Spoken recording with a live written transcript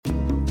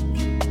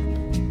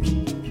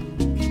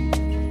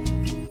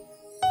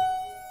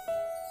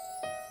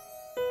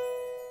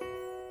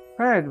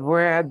All right,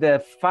 we're at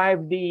the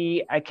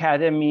 5D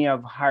Academy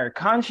of Higher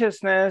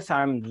Consciousness.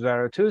 I'm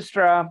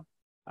Zarathustra.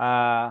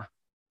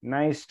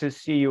 Nice to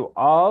see you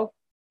all.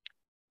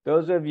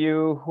 Those of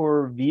you who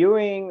are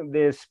viewing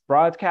this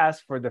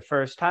broadcast for the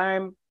first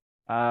time,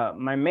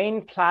 my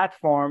main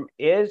platform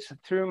is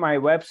through my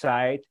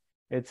website.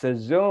 It's a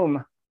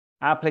Zoom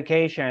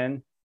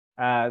application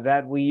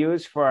that we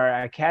use for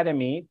our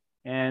academy.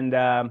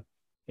 And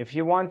if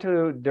you want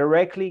to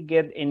directly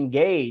get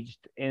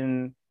engaged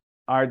in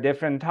our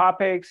different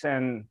topics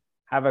and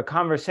have a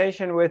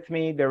conversation with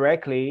me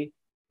directly,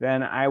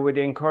 then I would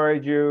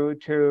encourage you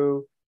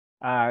to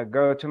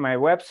go to my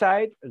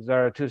website,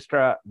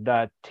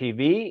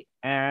 zarathustra.tv,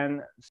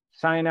 and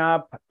sign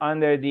up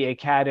under the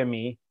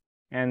Academy.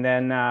 And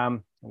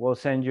then we'll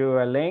send you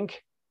a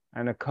link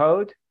and a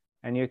code,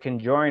 and you can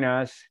join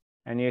us,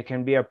 and you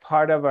can be a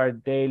part of our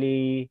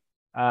daily,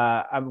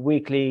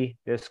 weekly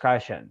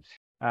discussions.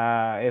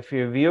 If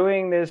you're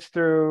viewing this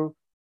through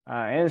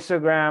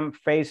Instagram,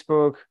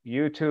 Facebook,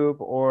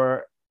 YouTube,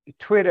 or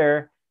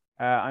Twitter,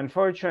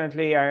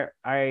 unfortunately,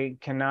 I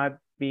cannot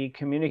be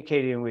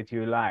communicating with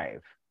you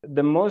live.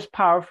 The most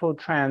powerful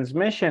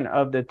transmission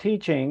of the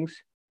teachings,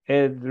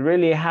 it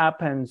really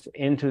happens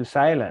into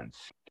silence.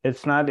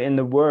 It's not in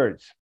the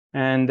words.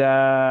 And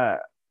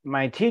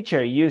my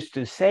teacher used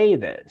to say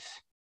this,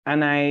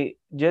 and I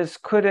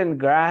just couldn't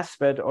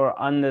grasp it or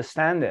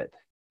understand it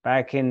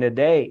back in the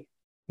day.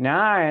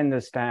 Now I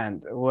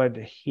understand what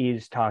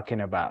he's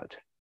talking about,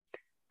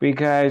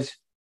 because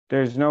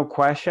there's no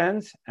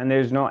questions and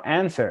there's no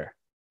answer.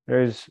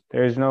 There's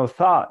no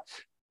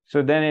thoughts.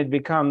 So then it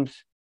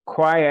becomes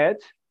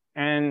quiet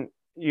and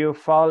you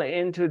fall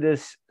into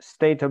this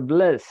state of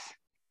bliss.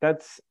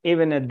 That's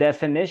even a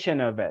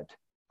definition of it.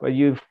 But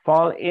you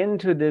fall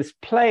into this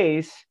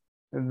place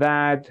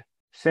that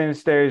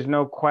since there's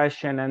no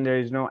question and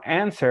there's no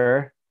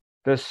answer,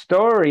 the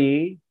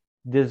story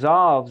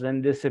dissolves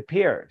and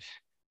disappears.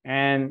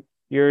 And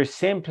you're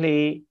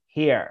simply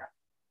here.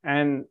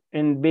 And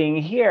in being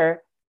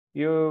here,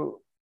 you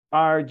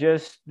are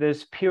just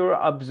this pure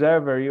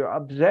observer. You're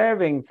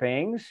observing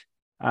things,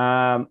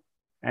 and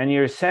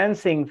you're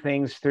sensing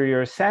things through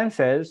your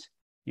senses.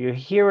 You're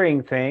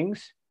hearing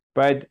things,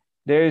 but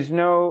there's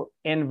no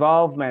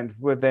involvement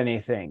with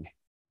anything.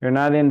 You're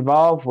not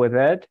involved with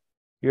it.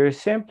 You're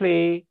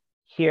simply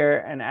here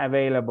and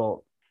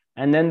available.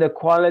 And then the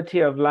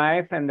quality of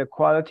life and the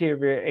quality of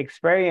your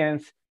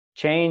experience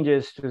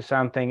changes to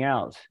something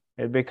else.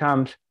 It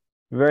becomes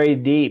very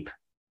deep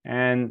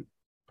and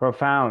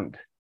profound.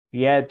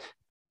 Yet,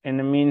 in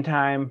the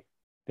meantime,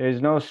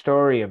 there's no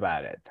story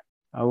about it.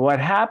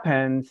 What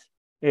happens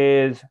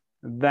is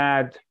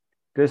that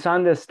this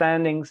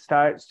understanding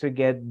starts to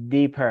get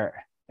deeper.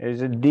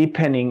 There's a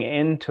deepening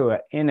in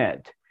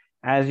it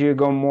as you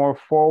go more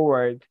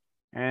forward,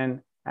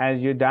 and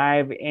as you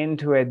dive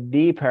into it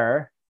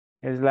deeper.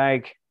 It's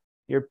like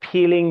you're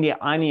peeling the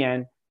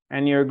onion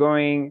and you're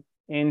going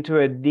into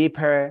a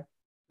deeper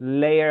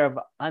layer of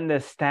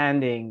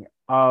understanding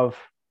of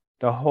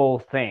the whole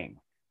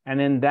thing. And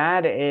then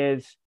that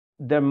is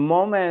the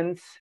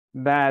moments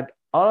that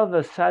all of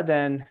a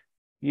sudden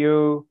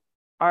you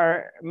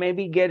are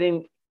maybe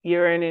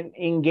you're in an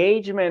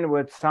engagement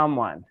with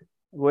someone,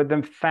 with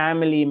a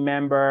family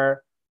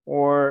member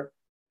or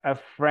a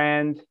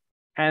friend,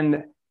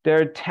 and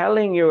they're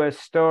telling you a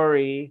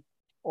story,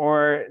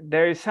 or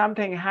there's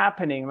something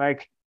happening,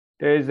 like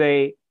there's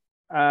a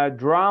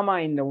drama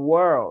in the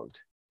world.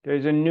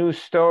 There's a new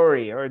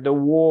story, or the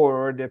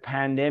war, or the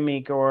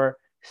pandemic, or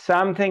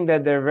something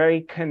that they're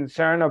very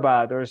concerned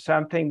about, or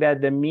something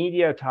that the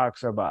media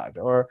talks about,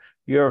 or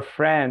your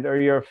friend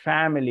or your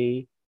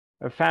family,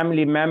 a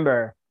family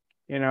member,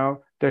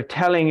 they're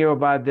telling you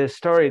about this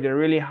story. They're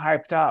really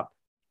hyped up.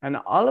 And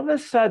all of a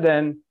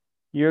sudden,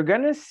 you're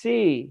going to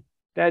see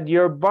that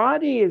your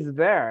body is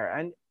there,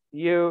 and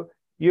you're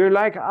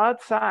like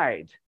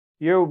outside.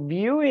 You're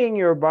viewing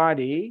your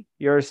body,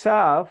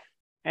 yourself,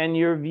 and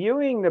you're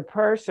viewing the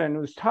person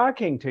who's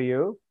talking to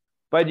you,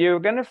 but you're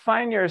going to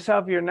find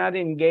yourself, you're not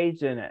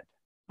engaged in it.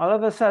 All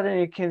of a sudden,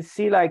 you can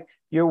see like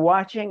you're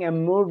watching a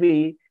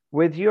movie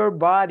with your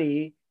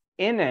body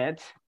in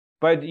it,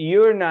 but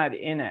you're not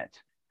in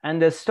it.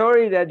 And the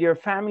story that your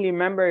family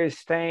member is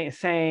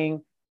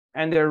saying,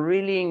 and they're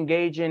really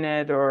engaged in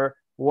it, or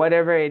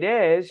whatever it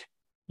is,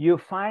 you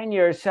find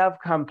yourself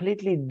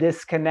completely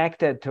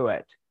disconnected to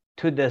it,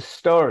 to the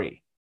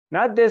story,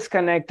 not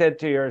disconnected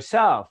to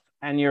yourself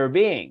and your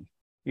being.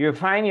 You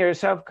find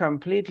yourself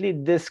completely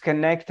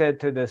disconnected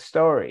to the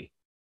story.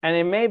 And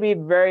it may be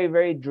very,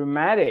 very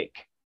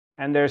dramatic,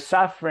 and they're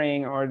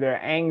suffering, or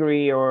they're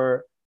angry,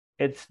 or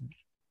it's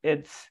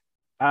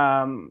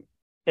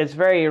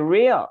very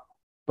real,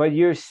 but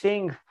you're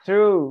seeing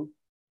through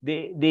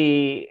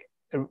the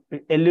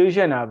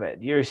illusion of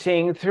it. You're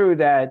seeing through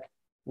that,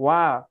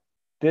 wow,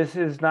 this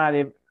is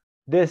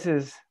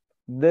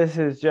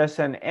just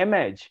an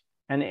image.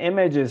 An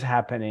image is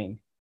happening.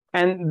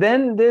 And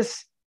then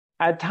this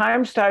at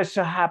times starts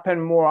to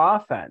happen more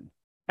often.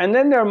 And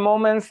then there are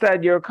moments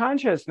that your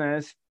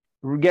consciousness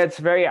gets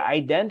very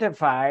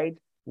identified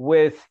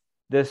with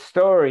the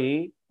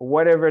story,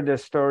 whatever the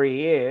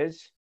story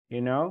is,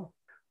 you know.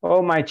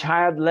 Oh, my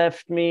child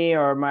left me,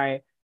 or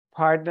my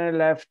partner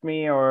left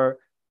me, or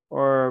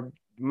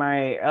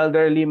my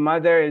elderly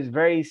mother is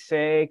very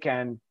sick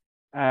and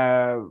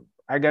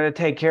I got to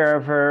take care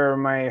of her.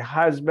 My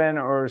husband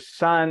or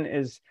son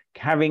is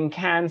having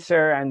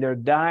cancer and they're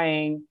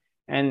dying,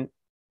 and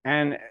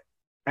and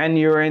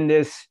you're in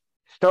this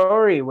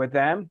story with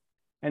them,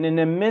 and in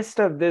the midst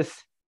of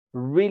this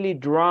really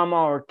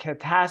drama or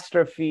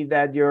catastrophe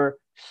that your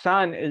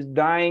son is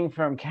dying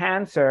from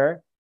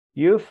cancer,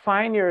 you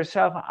find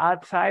yourself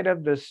outside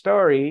of the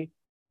story,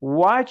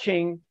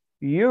 watching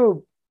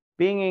you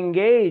being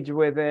engaged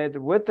with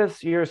it, with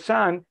this your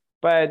son,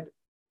 but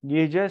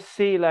you just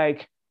see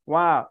like,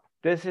 wow,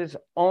 this is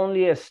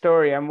only a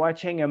story. I'm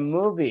watching a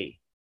movie.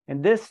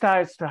 And this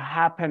starts to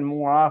happen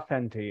more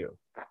often to you.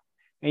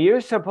 And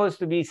you're supposed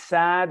to be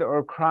sad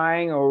or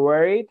crying or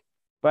worried,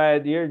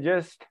 but you're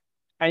just,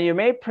 and you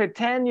may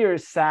pretend you're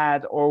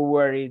sad or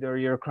worried or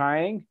you're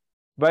crying,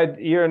 but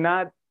you're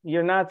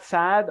not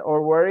sad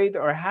or worried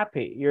or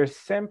happy. You're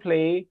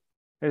simply,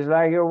 it's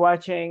like you're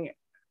watching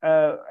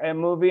a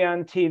movie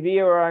on TV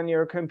or on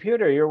your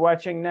computer. You're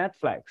watching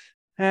Netflix.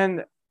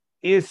 And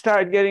you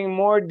start getting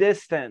more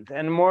distant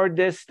and more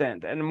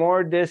distant and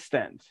more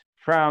distant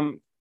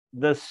from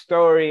the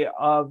story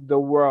of the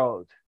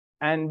world,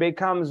 and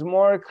becomes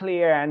more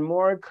clear and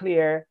more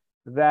clear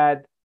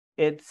that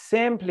it's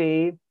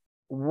simply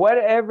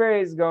whatever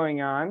is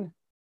going on,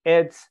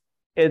 it's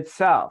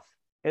itself.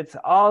 It's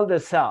all the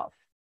self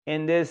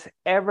in this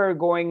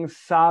ever-going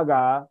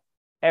saga,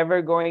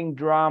 ever-going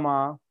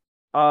drama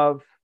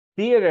of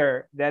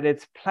theater that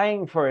it's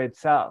playing for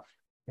itself.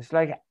 It's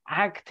like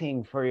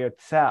acting for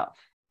itself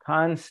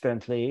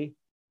constantly,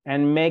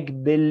 and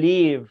make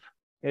believe.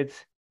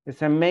 It's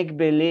a make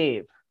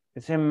believe.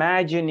 It's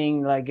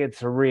imagining like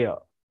it's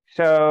real.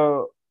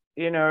 So,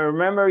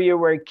 remember you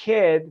were a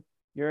kid,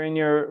 you're in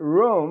your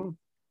room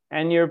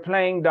and you're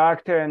playing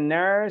doctor and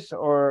nurse,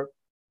 or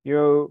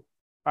you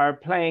are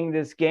playing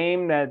this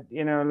game that,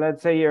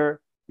 let's say your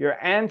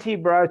auntie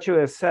brought you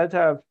a set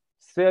of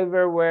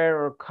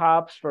silverware or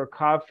cups for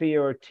coffee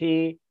or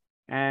tea,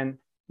 and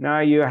now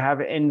you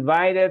have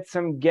invited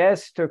some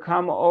guests to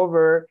come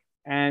over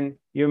and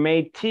you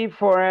made tea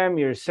for them,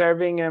 you're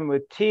serving them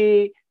with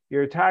tea,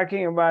 you're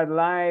talking about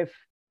life.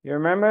 You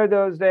remember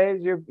those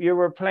days you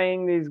were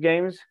playing these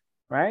games,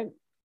 right?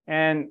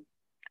 And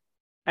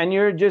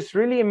you're just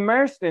really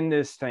immersed in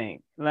this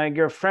thing. Like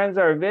your friends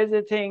are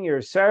visiting,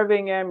 you're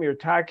serving them, you're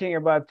talking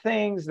about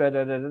things, and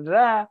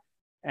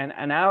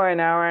an hour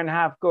and a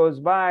half goes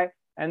by,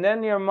 and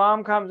then your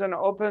mom comes and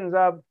opens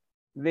up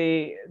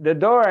the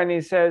door and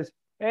he says,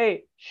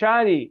 "Hey,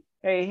 Shadi,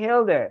 hey,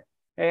 Hilda,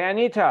 hey,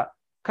 Anita,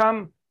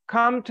 come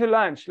to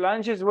lunch.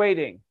 Lunch is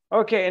waiting.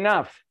 Okay,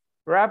 enough.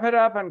 Wrap it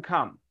up and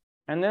come."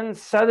 And then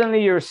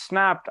suddenly you're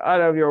snapped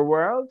out of your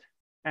world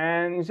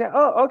and you say,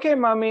 "Oh, okay,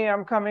 mommy,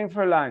 I'm coming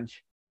for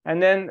lunch."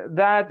 And then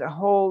that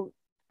whole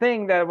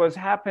thing that was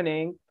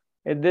happening,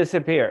 it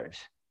disappears.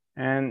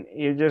 And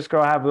you just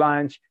go have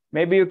lunch.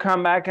 Maybe you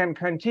come back and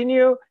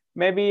continue.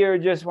 Maybe you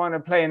just want to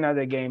play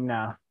another game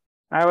now.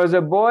 I was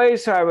a boy,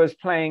 so I was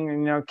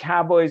playing,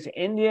 cowboys,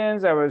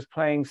 Indians. I was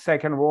playing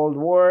Second World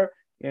War,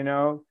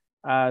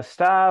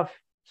 stuff,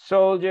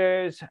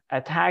 soldiers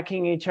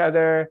attacking each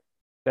other.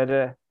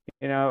 I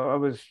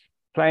was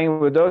playing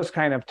with those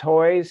kind of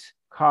toys,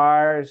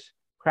 cars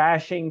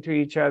crashing to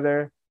each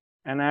other,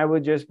 and I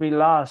would just be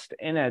lost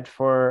in it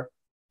for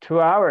 2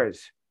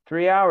 hours,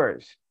 3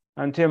 hours,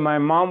 until my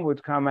mom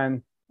would come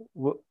and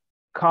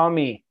call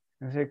me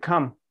and say,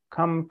 come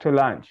to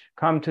lunch,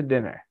 come to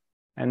dinner.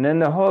 And then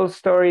the whole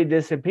story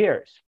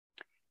disappears.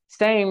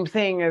 Same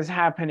thing is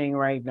happening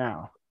right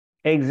now.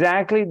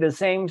 Exactly the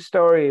same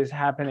story is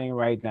happening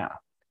right now.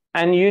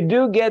 And you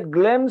do get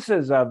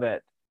glimpses of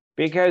it,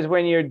 because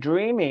when you're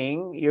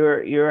dreaming,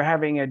 you're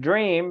having a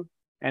dream,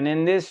 and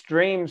in this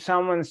dream,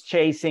 someone's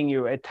chasing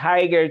you, a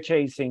tiger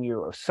chasing you,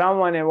 or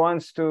someone that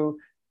wants to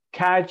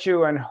catch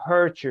you and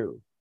hurt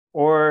you,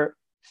 or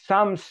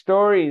some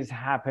stories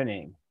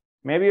happening.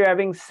 Maybe you're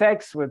having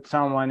sex with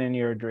someone in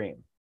your dream,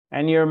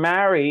 and you're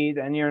married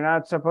and you're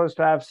not supposed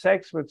to have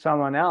sex with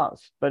someone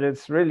else, but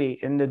it's really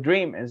in the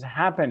dream is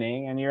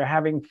happening and you're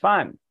having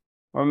fun.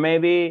 Or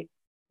maybe,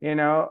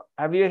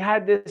 have you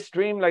had this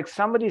dream like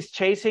somebody's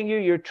chasing you,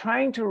 you're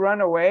trying to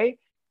run away,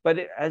 but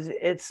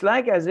it's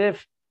like as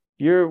if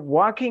you're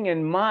walking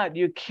in mud,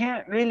 you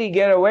can't really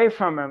get away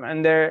from them,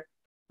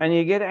 and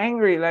you get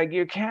angry, like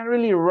you can't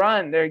really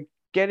run, they're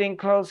getting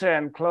closer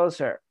and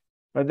closer.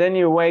 But then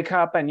you wake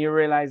up and you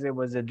realize it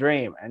was a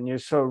dream, and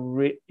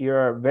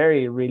you're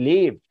very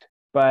relieved.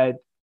 But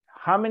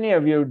how many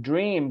of your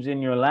dreams in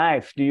your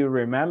life do you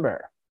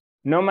remember?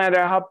 No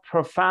matter how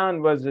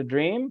profound was the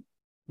dream,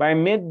 by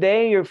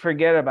midday you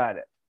forget about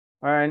it.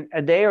 Or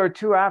a day or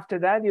two after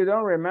that, you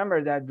don't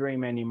remember that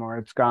dream anymore.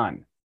 It's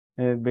gone.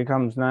 It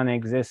becomes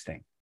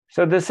non-existing.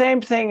 So the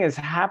same thing is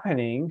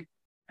happening.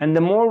 And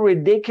the more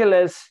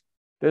ridiculous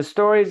the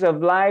stories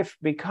of life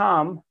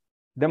become,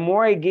 the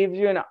more it gives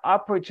you an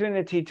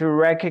opportunity to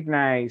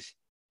recognize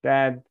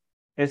that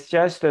it's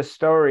just a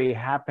story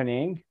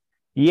happening,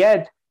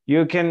 yet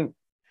you can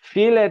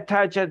feel it,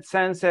 touch it,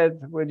 sense it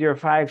with your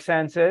five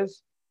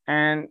senses.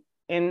 And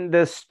in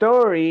the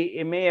story,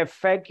 it may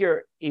affect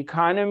your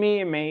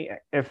economy, it may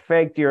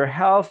affect your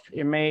health,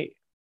 it may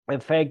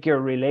affect your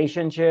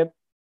relationship.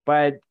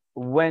 But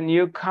when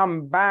you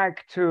come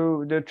back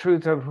to the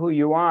truth of who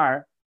you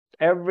are,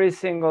 every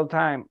single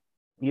time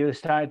you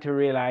start to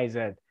realize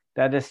it,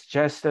 that it's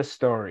just a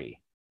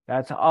story.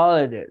 That's all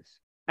it is.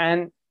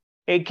 And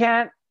it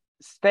can't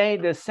stay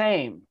the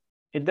same.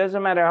 It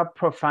doesn't matter how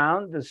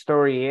profound the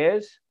story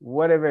is,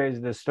 whatever is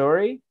the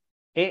story,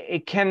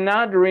 it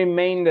cannot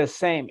remain the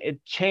same.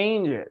 It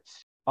changes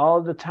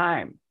all the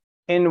time.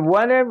 In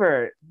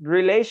whatever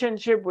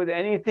relationship with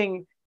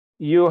anything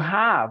you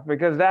have,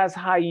 because that's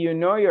how you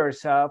know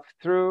yourself,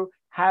 through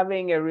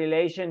having a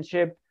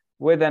relationship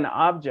with an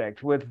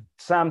object, with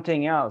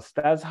something else.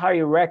 That's how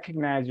you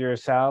recognize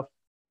yourself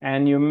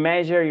and you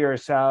measure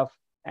yourself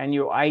and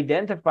you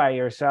identify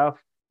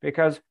yourself,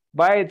 because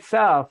by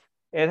itself,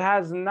 it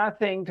has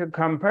nothing to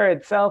compare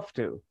itself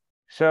to.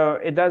 So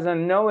it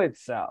doesn't know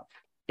itself.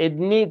 It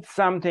needs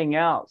something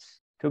else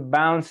to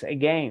bounce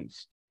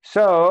against.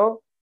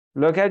 So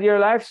look at your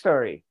life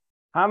story.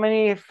 How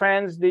many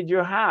friends did you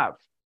have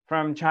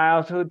from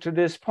childhood to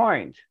this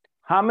point?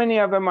 How many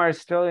of them are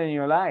still in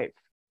your life?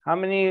 How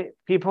many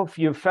people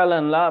you fell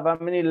in love? How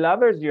many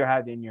lovers you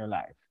had in your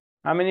life?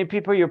 How many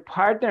people you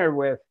partnered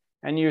with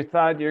and you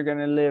thought you're going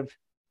to live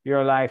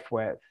your life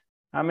with?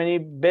 How many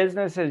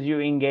businesses you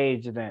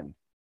engaged in?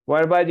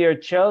 What about your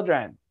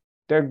children?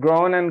 They're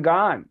grown and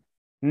gone.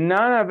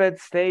 None of it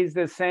stays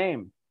the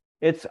same.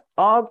 It's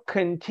all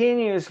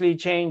continuously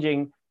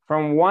changing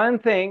from one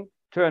thing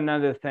to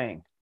another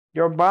thing.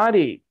 Your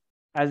body,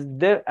 as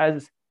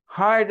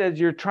hard as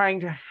you're trying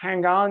to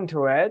hang on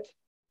to it,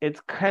 it's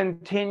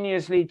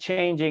continuously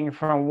changing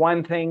from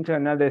one thing to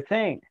another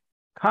thing.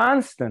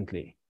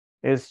 Constantly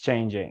is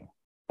changing.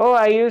 Oh,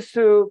 I used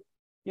to,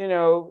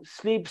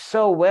 sleep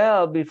so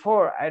well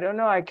before. I don't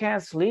know, I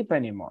can't sleep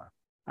anymore.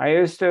 I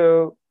used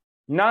to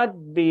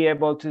not be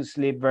able to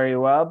sleep very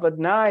well, but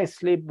now I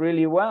sleep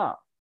really well.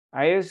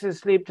 I used to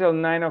sleep till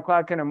 9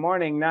 o'clock in the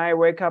morning. Now I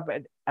wake up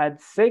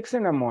at 6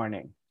 in the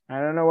morning. I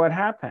don't know what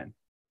happened.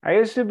 I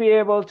used to be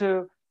able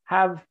to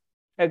have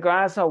a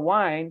glass of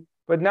wine,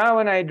 but now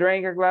when I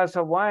drink a glass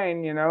of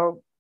wine,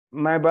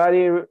 my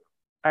body,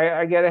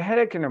 I get a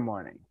headache in the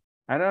morning.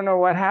 I don't know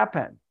what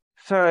happened.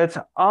 So it's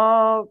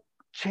all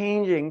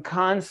changing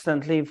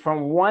constantly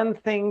from one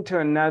thing to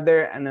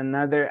another and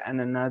another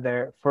and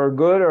another, for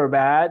good or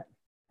bad.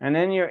 And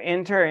then you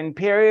enter in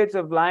periods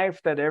of life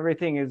that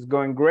everything is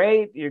going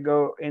great. You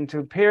go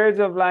into periods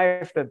of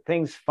life that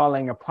things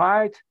falling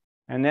apart.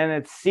 And then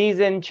its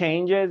season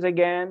changes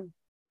again.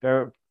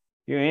 You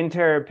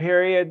enter a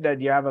period that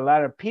you have a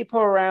lot of people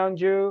around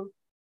you.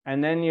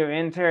 And then you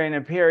enter in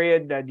a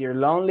period that you're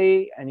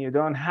lonely and you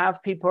don't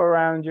have people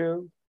around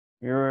you.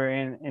 You're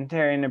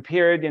enter in a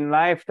period in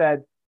life that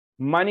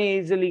money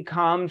easily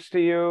comes to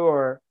you,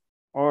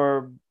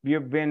 or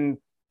you've been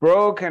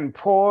broke and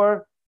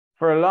poor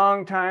for a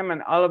long time,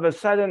 and all of a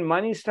sudden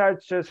money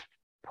starts just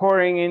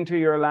pouring into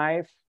your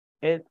life.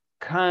 It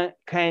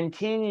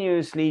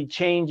continuously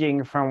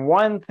changing from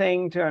one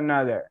thing to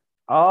another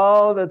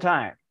all the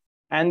time.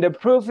 And the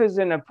proof is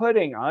in the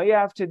pudding. All you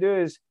have to do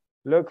is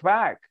look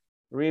back,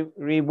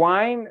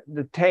 rewind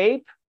the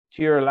tape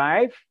to your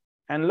life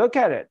and look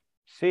at it.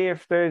 See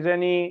if there's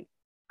any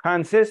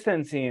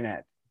consistency in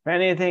it. If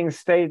anything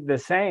stayed the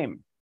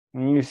same.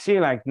 And you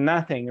see like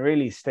nothing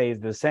really stays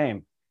the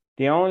same.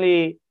 The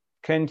only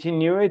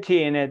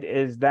continuity in it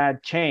is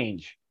that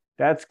change.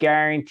 That's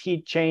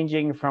guaranteed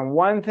changing from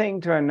one thing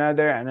to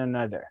another and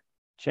another.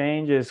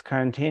 Change is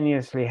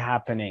continuously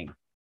happening.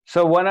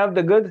 So one of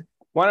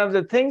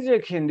the things you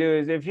can do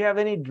is, if you have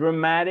any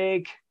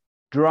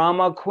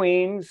drama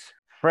queens,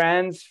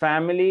 friends,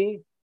 family,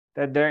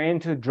 that they're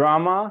into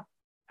drama,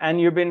 and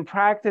you've been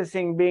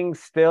practicing being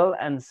still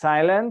and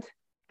silent,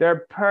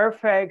 they're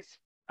perfect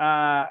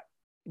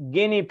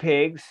guinea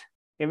pigs,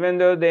 even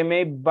though they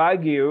may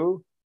bug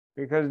you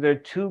because they're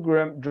too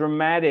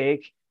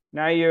dramatic.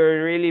 Now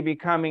you're really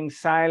becoming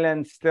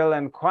silent, still,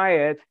 and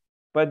quiet,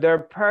 but they're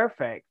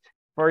perfect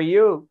for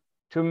you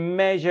to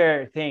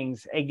measure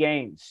things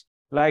against.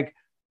 Like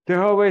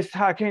they're always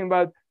talking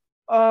about,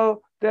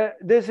 oh,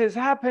 this is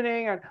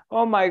happening, and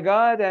oh my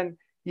God, and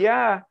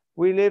yeah,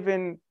 we live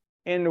in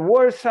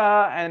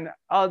Warsaw, and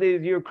all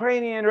these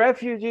Ukrainian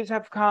refugees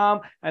have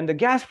come, and the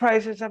gas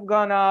prices have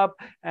gone up,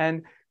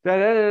 and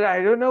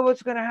I don't know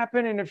what's going to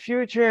happen in the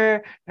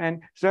future,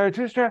 and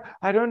Zarathustra,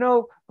 I don't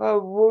know,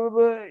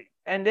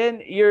 and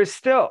then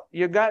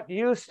you got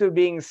used to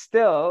being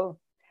still,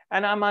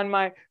 and I'm on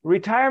my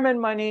retirement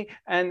money,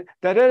 and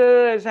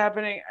is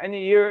happening, and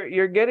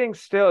you're getting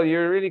still,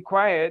 you're really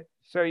quiet,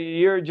 so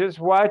you're just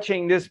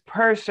watching this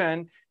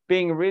person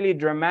being really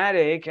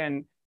dramatic,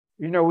 and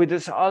with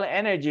this all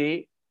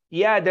energy.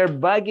 Yeah, they're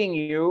bugging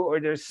you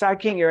or they're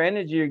sucking your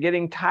energy. You're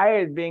getting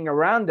tired being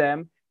around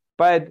them.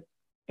 But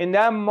in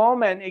that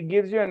moment, it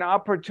gives you an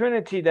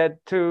opportunity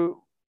that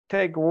to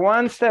take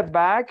one step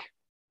back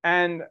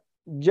and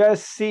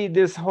just see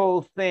this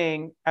whole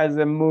thing as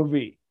a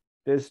movie,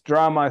 this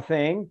drama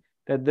thing,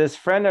 that this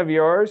friend of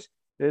yours,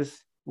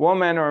 this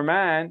woman or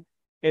man,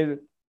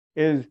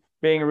 is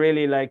being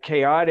really like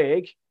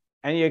chaotic,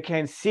 and you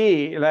can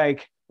see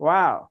like,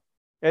 wow,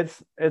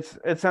 it's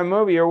a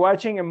movie. You're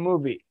watching a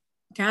movie.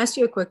 Can I ask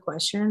you a quick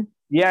question?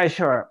 Yeah,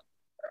 sure.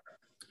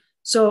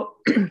 So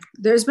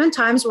there's been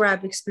times where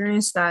I've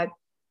experienced that,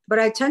 but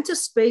I tend to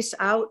space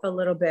out a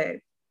little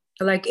bit,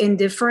 like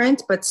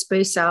indifferent, but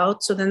space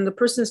out. So then the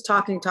person's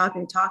talking,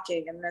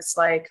 and it's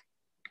like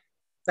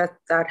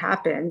that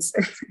happens.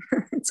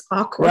 It's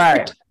awkward.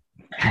 Right.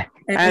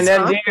 And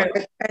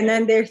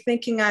then they're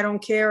thinking I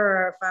don't care,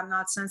 or if I'm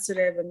not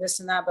sensitive and this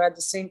and that, but at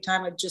the same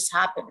time, it just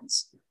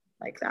happens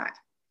like that.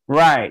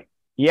 Right.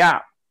 Yeah.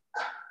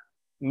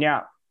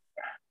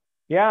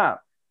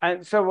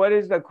 And so what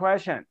is the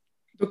question?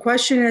 The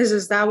question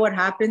is that what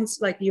happens?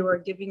 Like you were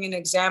giving an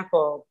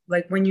example,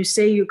 like when you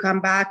say you come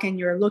back and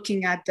you're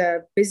looking at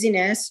the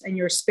busyness and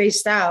you're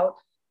spaced out,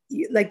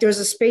 like there's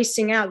a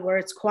spacing out where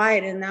it's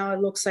quiet and now it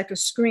looks like a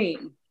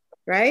screen,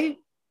 right?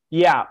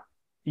 Yeah.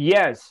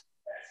 Yes.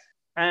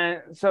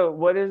 And so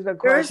what is the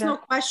question? There is no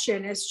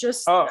question. It's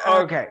just,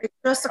 okay. It's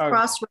just a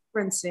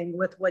cross-referencing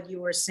with what you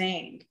were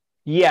saying.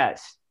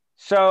 Yes.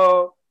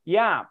 So,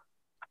 yeah.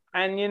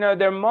 And,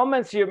 there are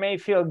moments you may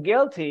feel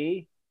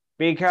guilty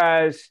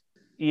because,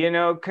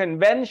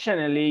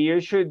 conventionally you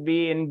should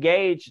be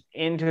engaged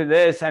into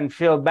this and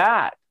feel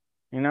bad,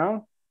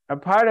 a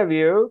part of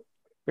you,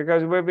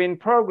 because we've been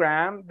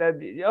programmed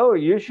that,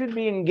 you should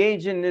be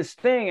engaged in this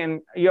thing.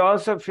 And you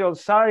also feel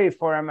sorry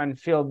for him and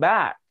feel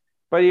bad,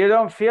 but you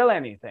don't feel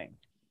anything,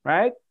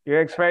 right? You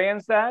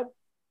experience that?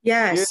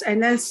 Yes.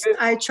 And then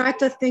I tried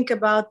to think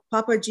about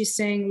Papaji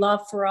saying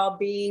love for all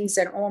beings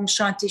and Om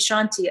Shanti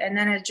Shanti. And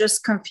then it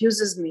just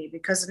confuses me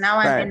because now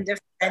I'm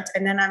indifferent.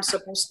 And then I'm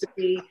supposed to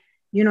be,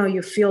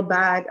 you feel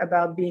bad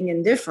about being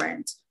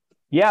indifferent.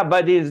 Yeah,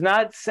 but he's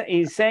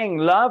saying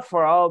love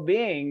for all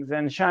beings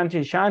and Shanti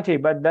Shanti,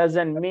 but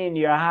doesn't mean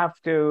you have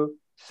to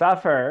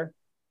suffer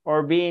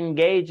or be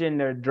engaged in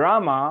their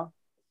drama.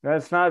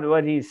 That's not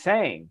what he's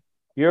saying.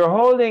 You're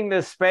holding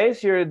the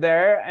space, you're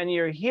there and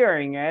you're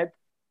hearing it,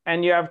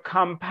 and you have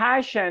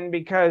compassion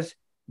because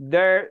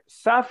they're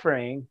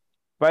suffering,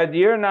 but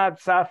you're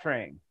not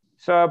suffering.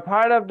 So a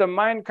part of the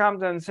mind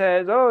comes and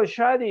says, oh,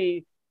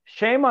 Shadi,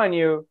 shame on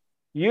you.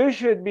 You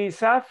should be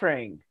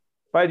suffering,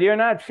 but you're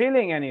not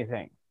feeling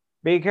anything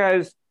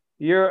because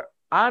you're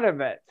out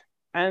of it.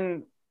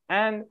 And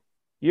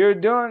you're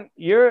on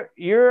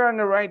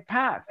the right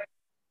path.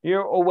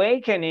 You're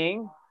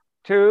awakening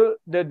to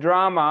the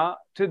drama,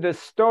 to the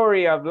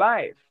story of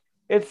life.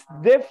 It's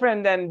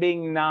different than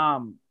being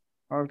numb.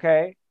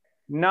 Okay,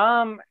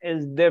 numb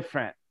is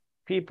different.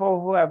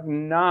 People who have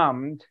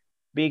numbed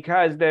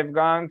because they've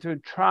gone through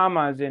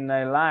traumas in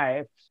their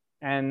life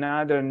and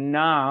now they're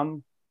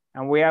numb,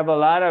 and we have a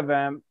lot of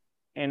them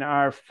in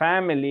our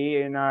family,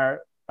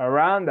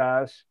 around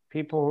us,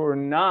 people who are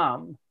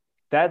numb.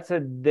 That's a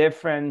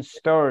different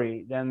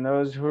story than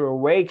those who are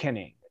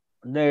awakening.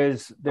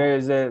 There's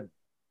a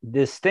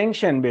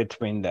distinction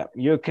between them.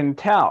 You can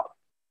tell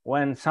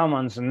when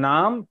someone's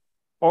numb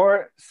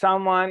or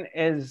someone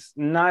is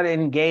not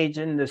engaged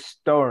in the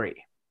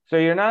story. So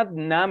you're not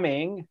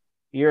numbing,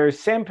 you're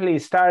simply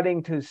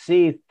starting to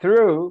see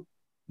through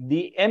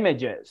the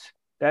images,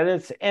 that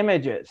it's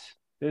images.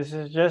 This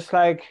is just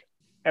like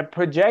a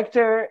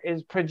projector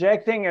is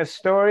projecting a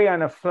story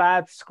on a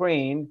flat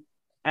screen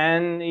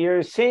and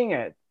you're seeing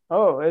it.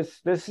 Oh,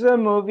 this is a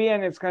movie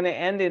and it's going to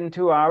end in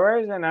 2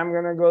 hours and I'm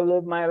going to go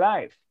live my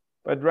life.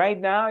 But right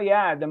now,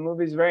 yeah, the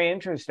movie is very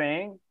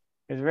interesting.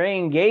 It's very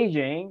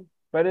engaging,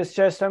 but it's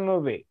just a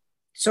movie.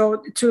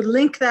 So to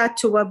link that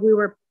to what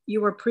you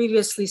were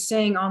previously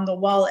saying on the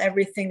wall,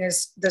 everything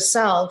is the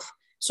self.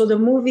 So the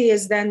movie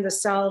is then the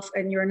self,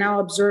 and you're now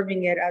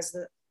observing it as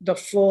the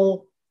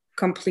full,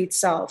 complete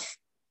self.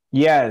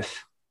 Yes.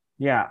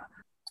 Yeah.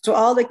 So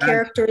all the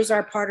characters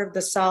are part of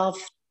the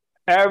self.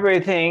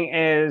 Everything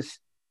is,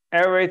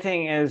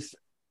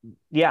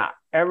 yeah,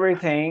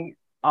 everything.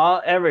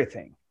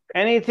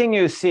 Anything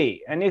you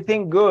see,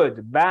 anything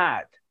good,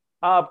 bad,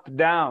 up,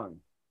 down,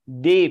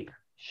 deep,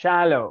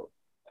 shallow,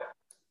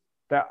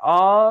 they're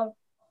all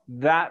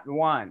that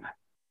one.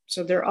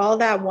 So they're all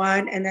that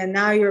one, and then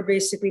now you're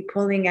basically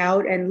pulling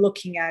out and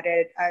looking at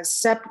it as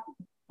separate.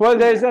 Well,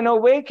 there's an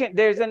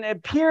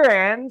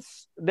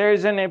appearance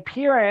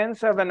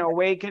of an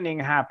awakening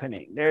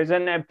happening. There's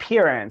an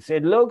appearance.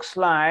 It looks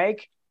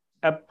like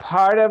a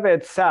part of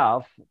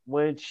itself,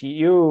 which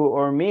you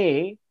or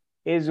me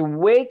is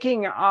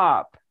waking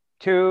up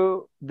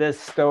to the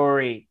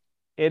story.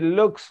 It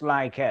looks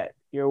like it.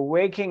 You're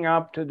waking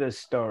up to the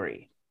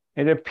story.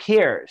 It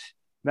appears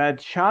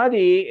that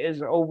Shadi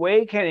is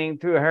awakening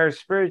through her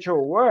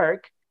spiritual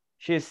work.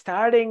 She's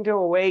starting to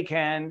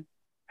awaken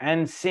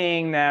and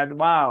seeing that,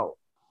 wow,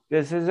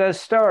 this is a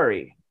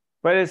story.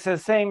 But it's the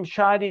same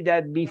Shadi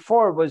that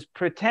before was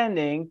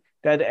pretending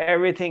that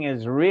everything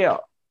is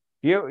real.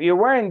 You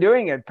weren't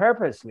doing it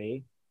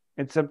purposely.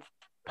 It's a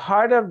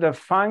part of the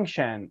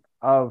function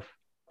of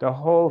the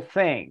whole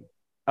thing,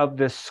 of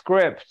the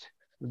script,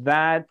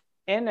 that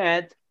in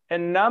it, a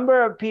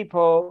number of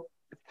people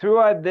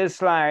throughout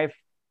this life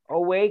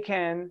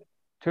awaken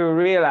to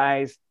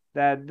realize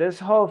that this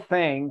whole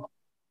thing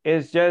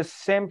is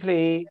just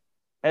simply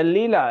a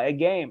lila, a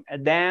game, a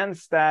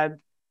dance that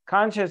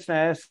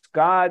consciousness,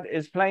 God,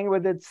 is playing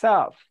with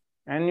itself.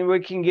 And we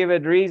can give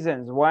it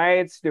reasons why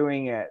it's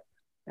doing it.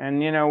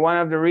 And, one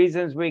of the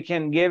reasons we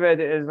can give it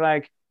is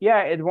like,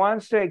 yeah, it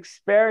wants to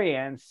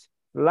experience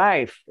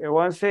life. It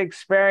wants to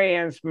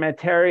experience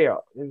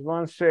material. It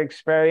wants to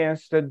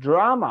experience the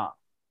drama.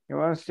 It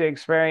wants to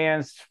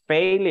experience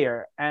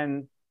failure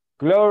and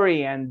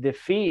glory and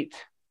defeat,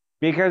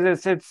 because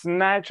it's its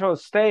natural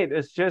state.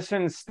 It's just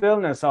in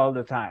stillness all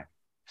the time.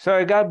 So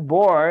I got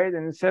bored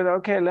and said,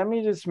 okay, let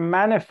me just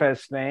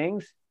manifest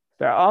things.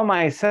 They're all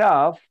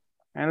myself,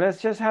 and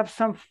let's just have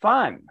some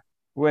fun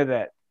with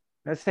it.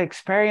 Let's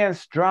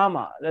experience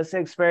drama. Let's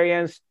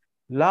experience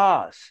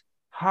loss,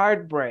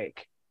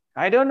 heartbreak.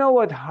 I don't know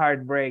what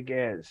heartbreak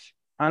is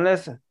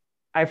unless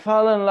I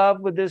fall in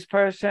love with this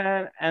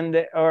person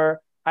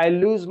or I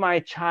lose my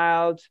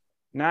child.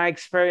 Now I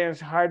experience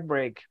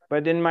heartbreak,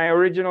 but in my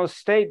original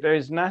state, there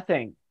is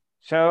nothing.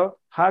 So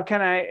how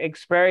can I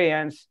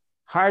experience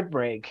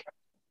heartbreak?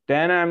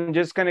 Then I'm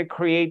just going to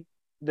create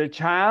the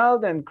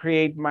child and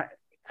create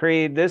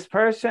this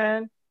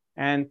person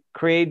and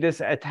create this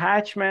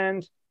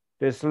attachment,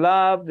 this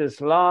love, this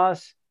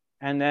loss,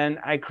 and then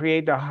I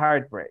create the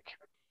heartbreak.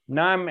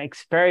 Now I'm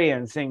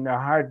experiencing the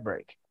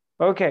heartbreak.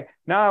 Okay,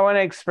 now I want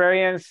to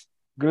experience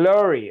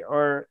glory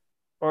or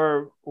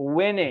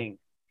winning.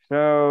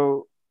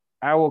 So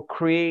I will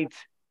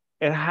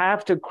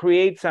have to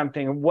create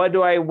something. What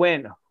do I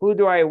win? Who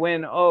do I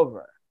win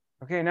over?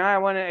 Okay, now I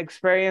want to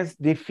experience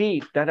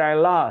defeat, that I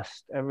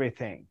lost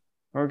everything.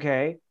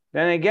 Okay,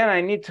 then again,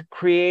 I need to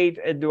create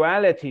a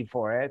duality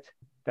for it,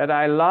 that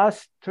I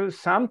lost to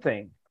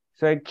something.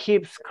 So it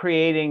keeps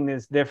creating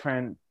these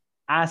different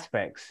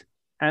aspects.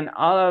 And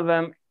all of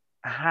them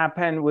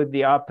happen with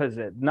the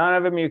opposite. None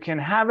of them you can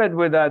have it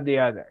without the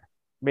other.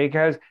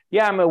 Because,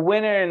 yeah, I'm a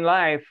winner in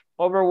life.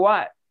 Over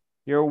what?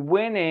 Your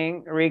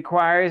winning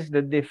requires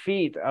the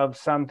defeat of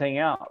something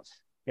else.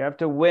 You have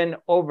to win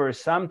over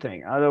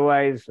something.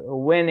 Otherwise,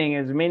 winning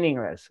is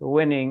meaningless.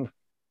 Winning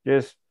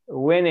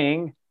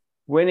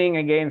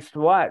against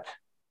what?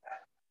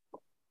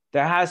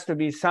 There has to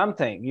be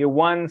something. You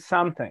won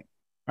something,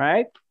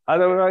 right?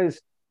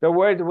 Otherwise, the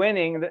word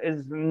winning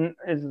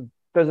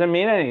doesn't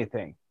mean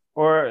anything.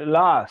 Or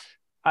loss.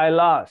 I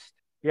lost.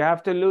 You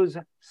have to lose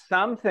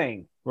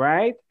something,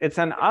 right? It's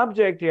an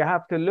object you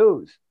have to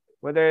lose,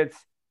 whether it's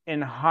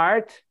in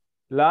heart,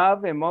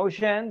 love,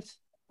 emotions,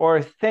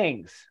 or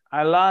things.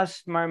 I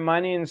lost my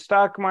money in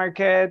stock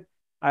market.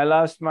 I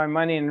lost my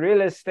money in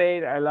real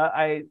estate.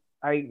 I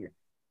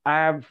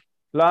have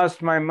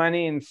lost my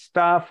money in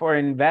stuff or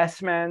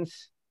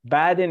investments,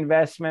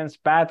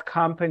 bad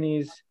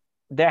companies.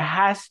 There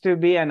has to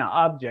be an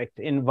object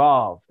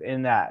involved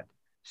in that,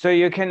 so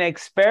you can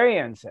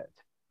experience it.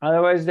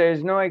 Otherwise, there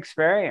is no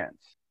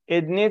experience.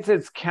 It needs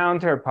its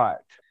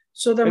counterpart.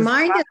 So the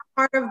mind is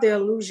part of the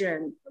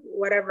illusion,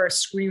 whatever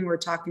screen we're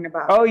talking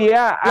about. Oh,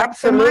 yeah,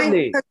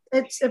 absolutely.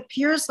 It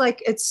appears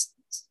like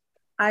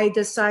I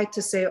decide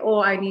to say,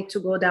 oh, I need to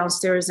go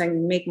downstairs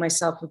and make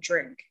myself a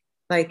drink.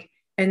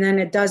 And then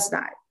it does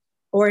that.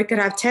 Or it could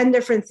have 10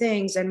 different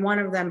things and one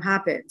of them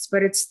happens,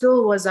 but it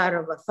still was out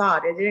of a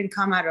thought. It didn't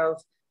come out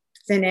of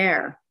thin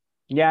air.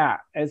 Yeah,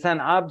 it's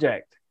an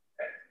object.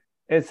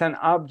 It's an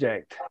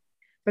object.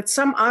 But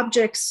some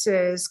objects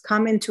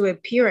come into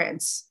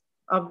appearance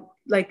of,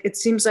 it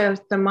seems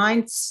like the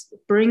mind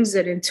brings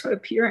it into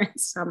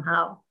appearance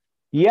somehow.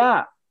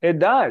 Yeah, it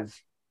does.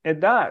 It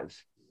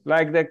does.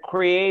 Like the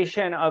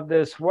creation of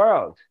this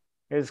world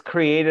is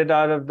created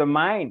out of the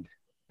mind,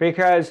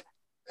 because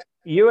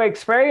you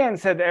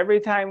experience it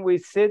every time we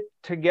sit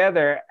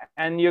together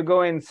and you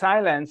go in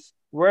silence.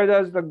 Where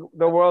does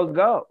the world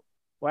go?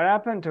 What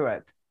happened to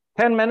it?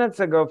 10 minutes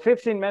ago,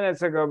 15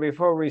 minutes ago,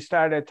 before we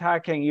started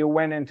talking, you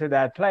went into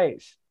that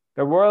place.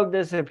 The world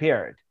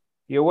disappeared.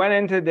 You went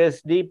into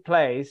this deep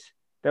place.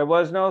 There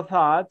was no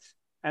thoughts,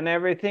 and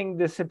everything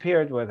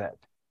disappeared with it.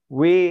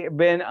 We've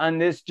been on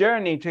this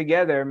journey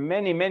together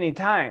many, many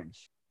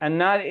times, and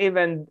not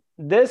even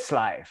this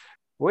life.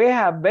 We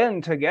have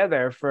been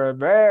together for a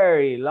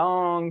very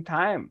long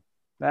time.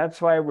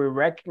 That's why we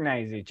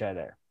recognize each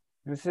other.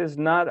 This is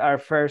not our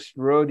first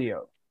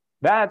rodeo.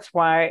 That's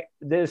why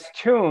this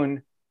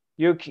tune,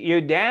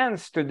 you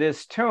dance to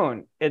this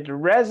tune. It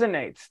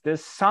resonates.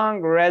 This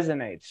song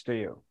resonates to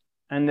you.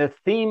 And the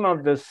theme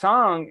of the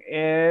song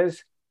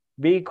is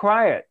be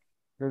quiet.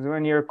 Because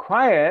when you're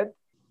quiet,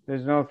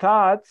 there's no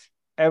thoughts,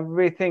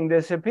 everything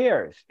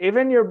disappears.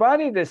 Even your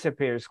body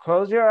disappears.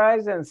 Close your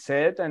eyes and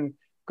sit and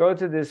go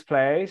to this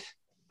place.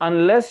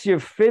 Unless you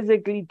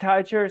physically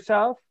touch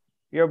yourself,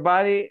 your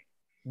body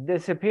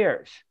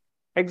disappears.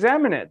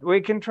 Examine it.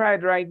 We can try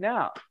it right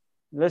now.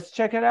 Let's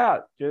check it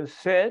out.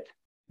 Just sit,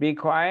 be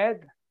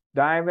quiet,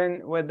 dive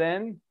in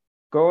within,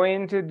 go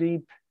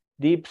into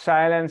deep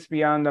silence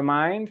beyond the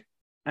mind,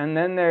 and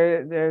then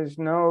there's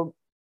no,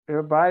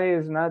 your body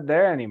is not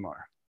there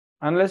anymore.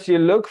 Unless you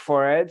look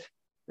for it,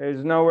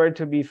 there's nowhere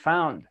to be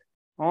found.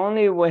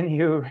 Only when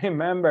you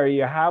remember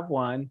you have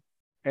one,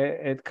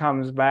 it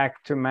comes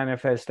back to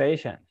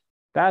manifestation.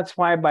 That's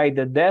why by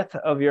the death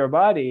of your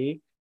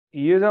body,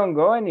 you don't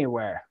go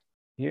anywhere.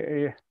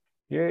 You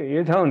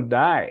don't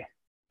die,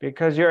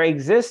 because your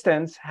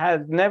existence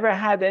has never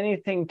had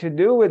anything to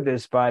do with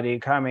this body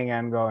coming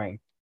and going.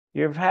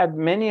 You've had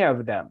many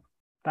of them.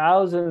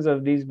 Thousands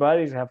of these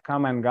bodies have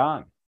come and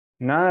gone.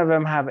 None of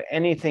them have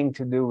anything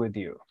to do with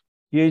you.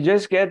 You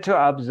just get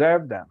to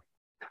observe them.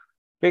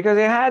 Because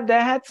they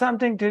had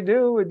something to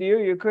do with you.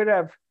 You could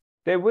have,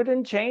 they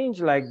wouldn't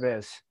change like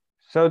this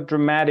so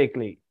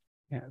dramatically.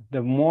 Yeah.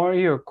 The more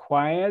you're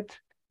quiet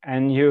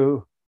and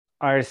you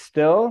are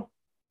still,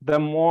 the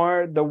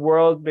more the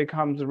world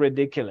becomes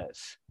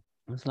ridiculous.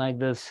 It's like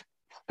this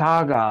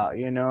saga,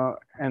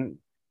 and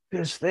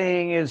this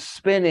thing is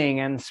spinning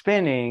and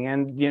spinning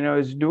and,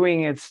 it's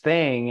doing its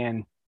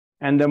thing.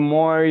 And the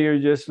more you're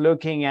just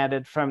looking at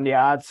it from the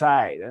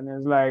outside, and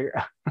it's like,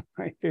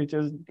 you're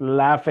just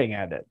laughing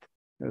at it.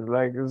 It's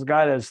like, it's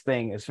got its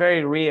thing. It's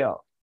very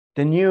real.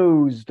 The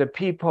news, the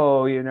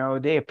people,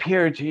 they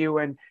appear to you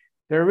and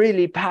they're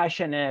really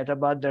passionate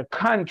about their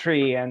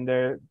country and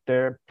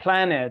their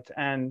planet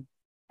and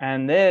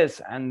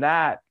this and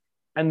that.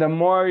 And the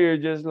more you're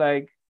just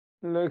like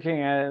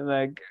looking at it,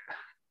 like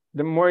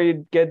the more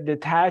you get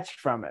detached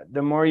from it,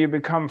 the more you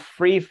become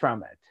free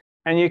from it.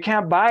 And you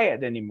can't buy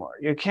it anymore.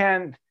 You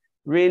can't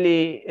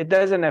really, it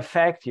doesn't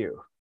affect you.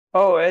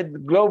 Oh, it's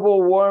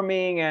global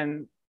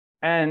warming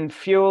and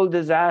fuel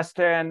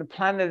disaster and the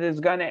planet is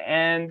going to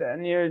end.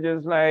 And you're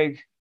just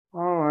like,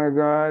 oh my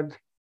God,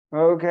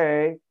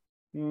 okay.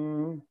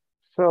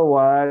 So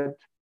what?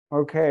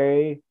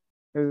 Okay.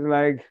 It's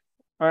like,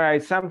 all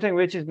right, something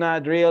which is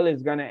not real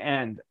is going to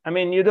end. I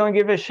mean, you don't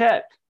give a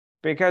shit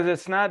because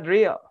it's not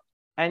real.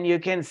 And you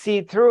can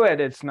see through it,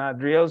 it's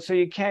not real. So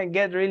you can't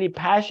get really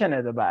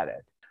passionate about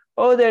it.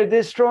 Oh, they're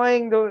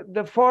destroying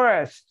the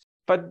forest,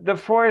 but the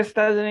forest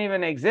doesn't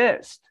even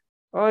exist.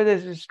 Oh, they're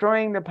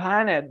destroying the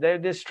planet. They're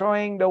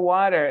destroying the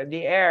water,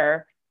 the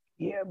air.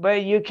 Yeah,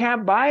 but you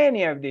can't buy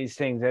any of these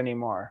things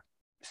anymore.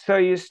 So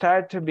you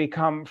start to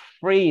become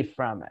free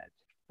from it,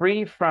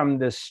 free from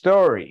the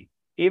story.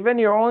 Even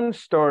your own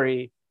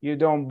story, you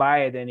don't buy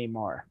it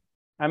anymore.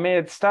 I mean,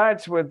 it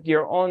starts with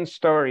your own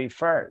story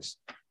first.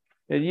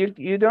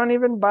 You don't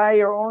even buy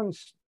your own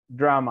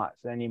dramas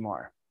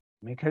anymore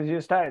because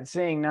you start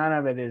seeing none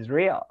of it is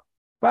real.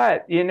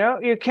 But,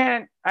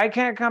 I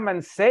can't come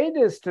and say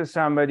this to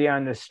somebody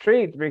on the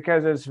street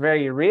because it's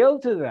very real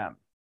to them.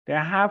 They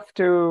have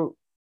to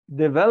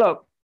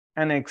develop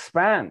and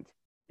expand,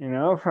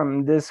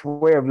 from this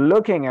way of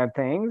looking at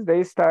things.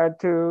 They start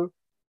to,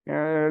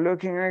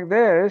 looking like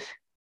this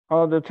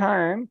all the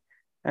time.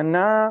 And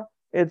now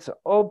it's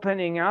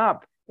opening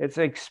up, it's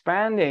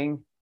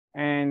expanding.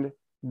 And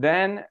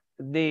then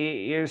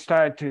you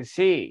start to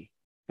see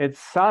it's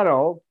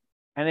subtle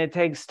and it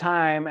takes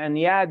time. And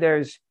yeah,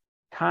 there's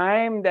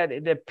time that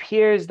it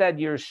appears that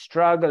you're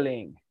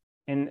struggling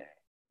and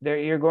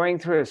you're going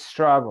through a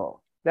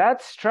struggle.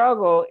 That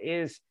struggle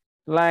is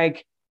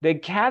like the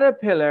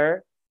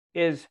caterpillar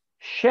is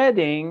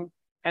shedding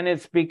and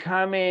it's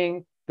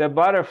becoming the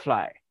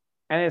butterfly,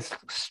 and it's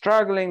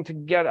struggling to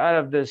get out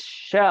of this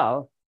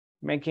shell,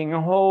 making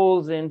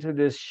holes into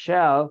this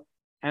shell,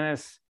 and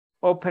it's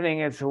opening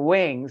its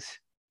wings.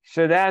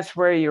 So that's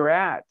where you're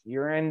at.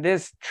 You're in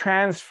this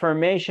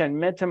transformation,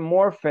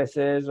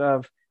 metamorphosis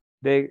of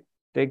the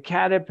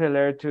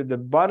caterpillar to the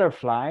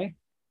butterfly.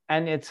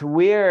 And it's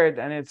weird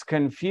and it's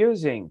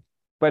confusing,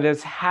 but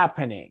it's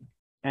happening.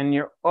 And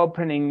you're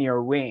opening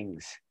your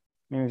wings.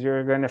 It means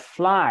you're going to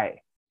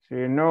fly. So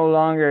you're no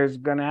longer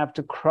going to have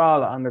to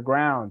crawl on the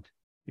ground.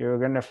 You're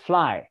going to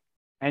fly.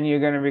 And you're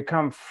going to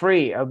become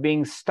free of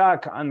being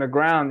stuck on the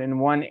ground in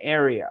one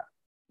area.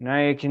 Now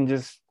you can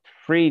just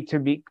free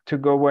to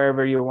go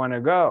wherever you want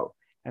to go.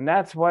 And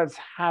that's what's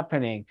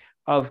happening,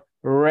 of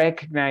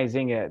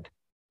recognizing it.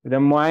 The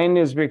mind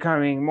is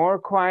becoming more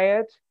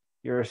quiet,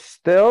 you're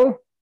still,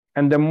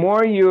 and the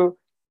more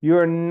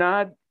you're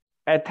not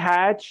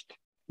attached,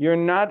 you're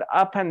not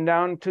up and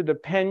down to the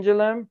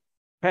pendulum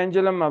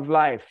of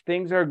life.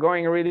 Things are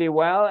going really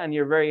well and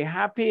you're very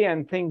happy,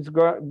 and things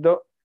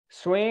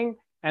swing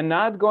and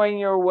not going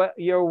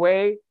your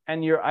way,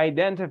 and you're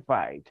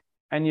identified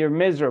and you're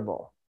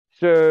miserable.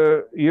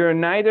 So you're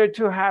neither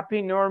too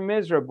happy nor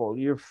miserable.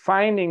 You're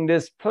finding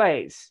this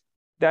place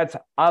that's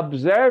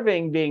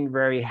observing being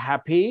very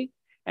happy,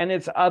 and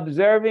it's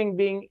observing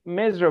being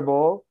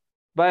miserable,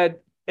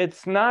 but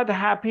it's not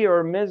happy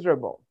or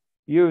miserable.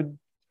 You're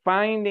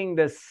finding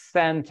the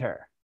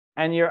center,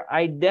 and you're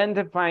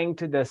identifying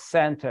to the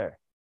center.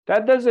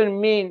 That doesn't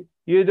mean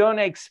you don't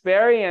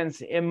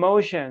experience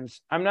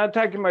emotions. I'm not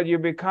talking about you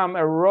become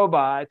a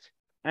robot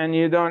and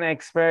you don't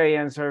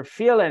experience or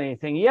feel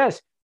anything.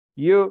 Yes,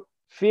 you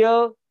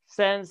feel,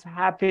 sense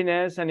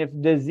happiness, and if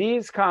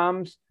disease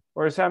comes,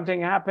 or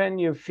something happened,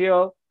 you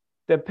feel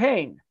the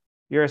pain.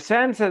 Your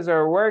senses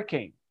are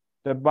working.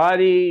 The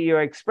body, you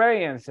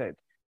experience it,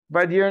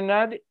 but you're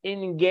not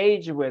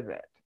engaged with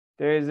it.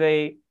 There's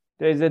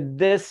a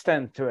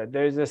distance to it.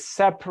 There's a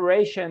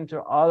separation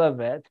to all of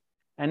it.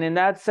 And in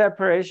that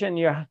separation,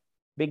 you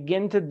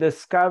begin to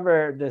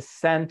discover the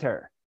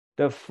center,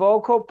 the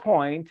focal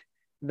point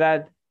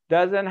that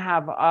doesn't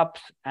have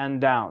ups and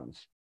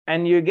downs.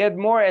 And you get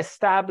more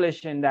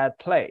established in that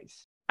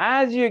place.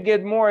 As you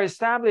get more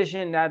established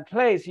in that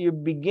place, you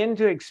begin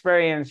to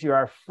experience you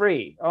are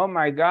free. Oh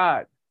my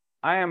God,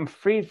 I am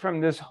freed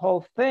from this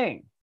whole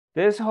thing.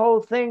 This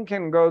whole thing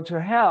can go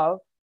to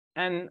hell,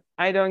 and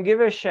I don't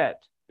give a shit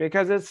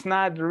because it's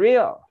not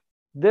real.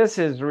 This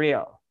is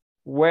real.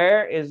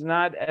 Where is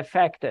not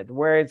affected,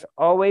 where it's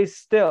always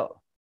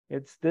still.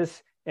 It's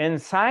this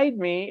inside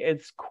me,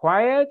 it's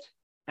quiet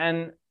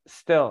and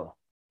still.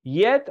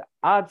 Yet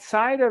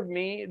outside of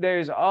me,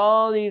 there's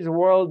all these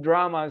world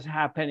dramas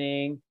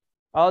happening,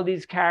 all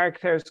these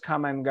characters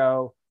come and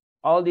go,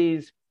 all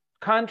these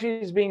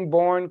countries being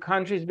born,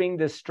 countries being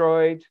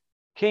destroyed,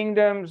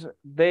 kingdoms,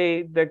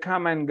 they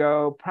come and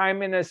go, prime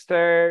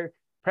minister,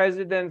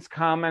 presidents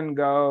come and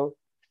go,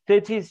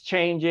 cities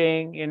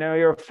changing,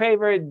 your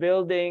favorite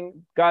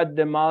building got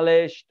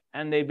demolished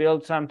and they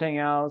built something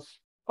else.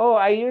 Oh,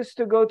 I used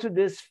to go to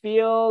this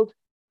field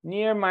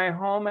near my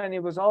home and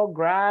it was all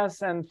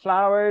grass and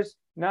flowers.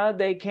 Now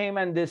they came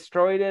and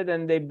destroyed it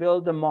and they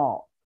built a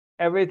mall.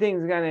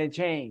 Everything's going to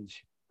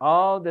change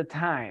all the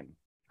time,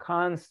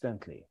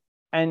 constantly.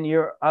 And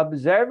you're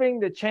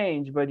observing the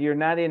change, but you're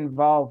not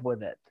involved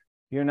with it.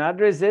 You're not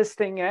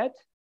resisting it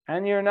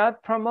and you're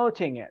not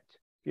promoting it.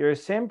 You're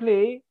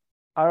simply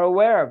are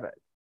aware of it.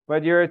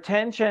 But your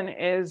attention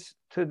is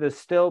to the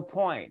still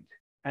point.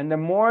 And the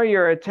more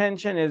your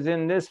attention is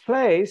in this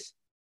place,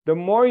 the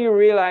more you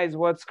realize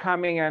what's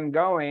coming and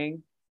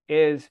going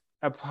is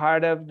a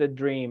part of the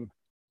dream,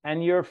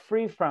 and you're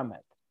free from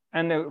it.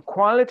 And the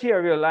quality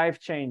of your life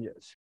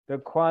changes. The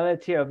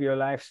quality of your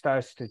life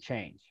starts to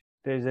change.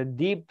 There's a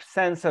deep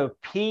sense of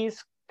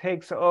peace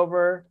takes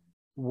over.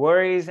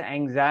 Worries,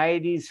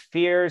 anxieties,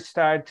 fears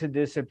start to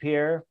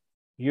disappear.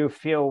 You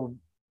feel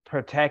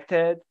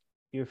protected.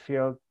 You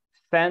feel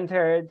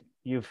centered.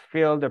 You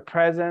feel the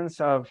presence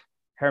of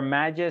Her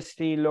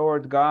Majesty,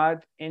 Lord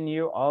God, in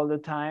you all the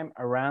time,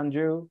 around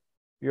you.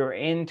 Your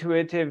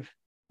intuitive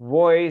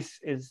voice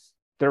is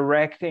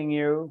directing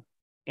you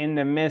in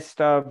the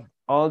midst of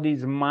all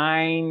these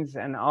minds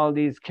and all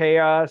these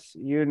chaos.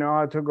 You know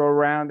how to go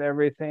around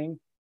everything.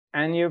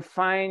 And you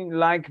find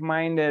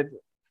like-minded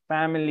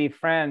family,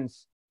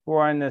 friends who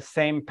are on the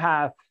same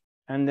path.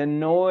 And the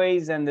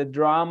noise and the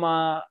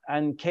drama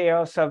and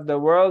chaos of the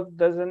world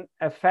doesn't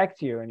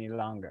affect you any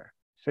longer.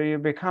 So you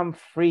become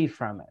free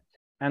from it.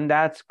 And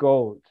that's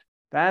gold.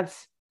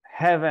 That's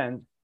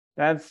heaven.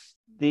 That's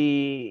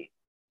the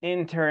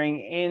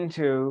entering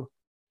into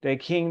the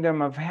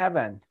kingdom of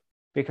heaven.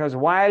 Because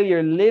while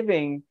you're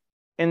living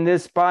in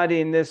this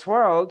body, in this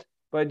world,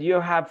 but you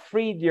have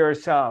freed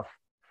yourself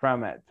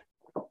from it.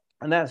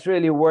 And that's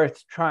really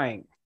worth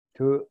trying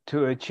to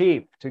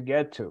achieve, to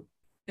get to.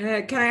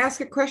 Can I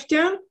ask a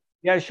question?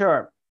 Yeah,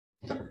 sure.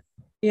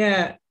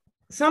 Yeah.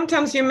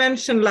 Sometimes you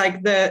mention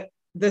like the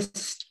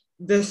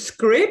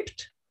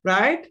script,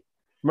 right?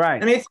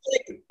 Right. And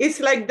it's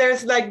like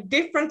there's like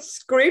different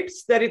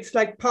scripts that it's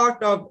like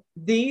part of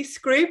the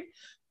script,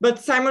 but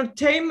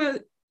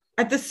simultaneously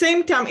at the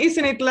same time,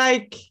 isn't it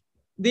like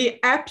the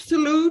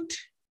absolute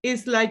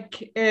is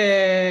like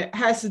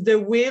has the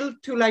will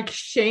to like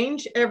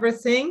change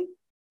everything?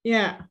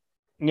 Yeah.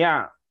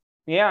 Yeah.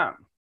 Yeah.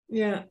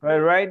 Yeah.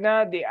 But right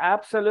now, the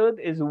absolute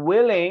is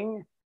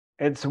willing.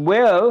 Its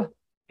will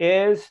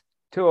is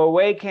to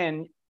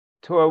awaken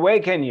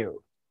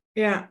you.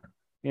 Yeah.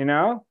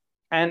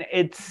 And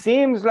it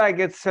seems like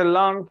it's a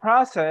long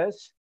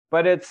process,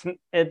 but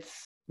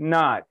it's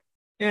not.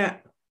 Yeah.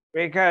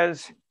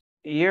 Because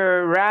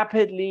you're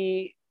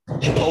rapidly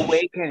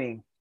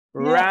awakening,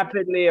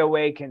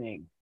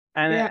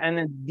 and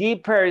a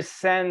deeper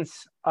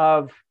sense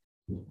of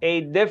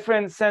a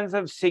different sense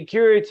of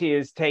security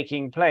is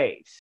taking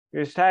place.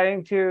 You're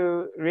starting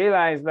to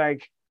realize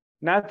like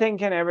nothing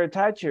can ever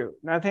touch you.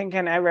 Nothing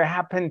can ever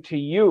happen to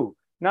you,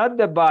 not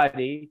the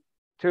body,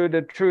 to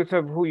the truth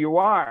of who you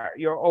are.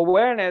 Your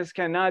awareness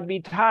cannot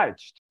be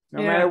touched,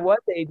 no matter what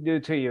they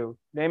do to you.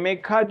 They may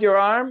cut your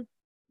arm,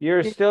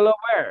 you're still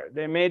aware.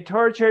 They may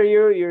torture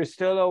you, you're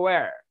still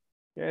aware.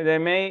 They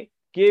may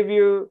give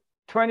you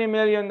 $20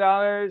 million,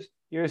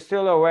 you're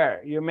still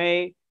aware. You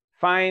may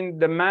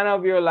find the man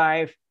of your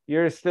life,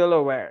 you're still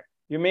aware.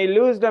 You may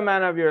lose the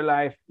man of your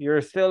life,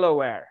 you're still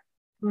aware.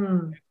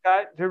 You've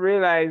got to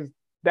realize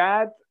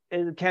that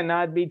it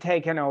cannot be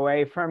taken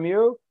away from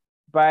you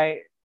by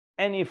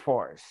any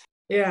force.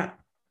 Yeah.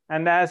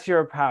 And that's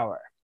your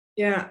power.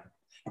 Yeah.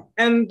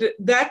 And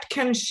that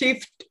can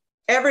shift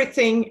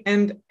everything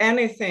and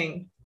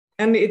anything.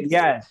 And it's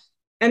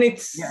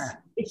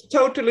it's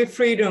totally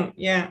freedom.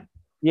 Yeah.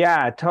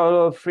 Yeah,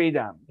 total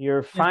freedom.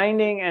 You're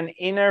finding an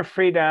inner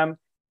freedom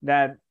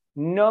that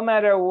no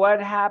matter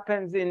what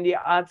happens in the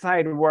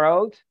outside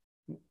world,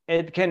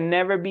 it can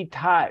never be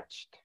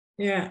touched.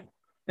 Yeah.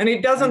 And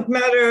it doesn't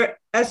matter,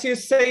 as you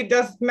say, it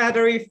doesn't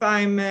matter if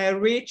I'm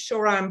rich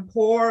or I'm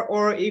poor,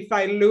 or if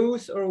I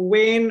lose or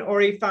win,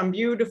 or if I'm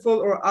beautiful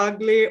or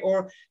ugly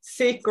or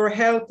sick or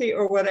healthy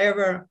or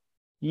whatever.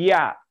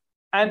 Yeah.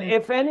 And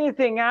if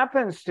anything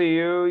happens to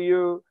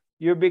you,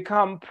 you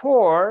become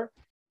poor,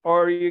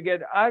 or you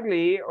get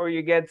ugly, or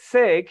you get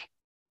sick,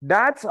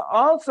 that's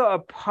also a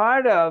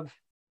part of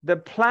the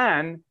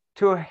plan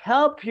to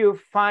help you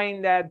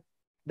find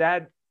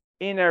that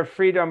inner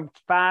freedom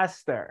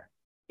faster.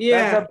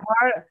 Yeah. That's a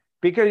part,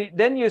 because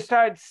then you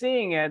start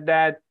seeing it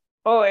that,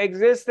 oh,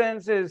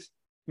 existence is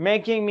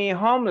making me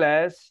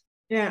homeless.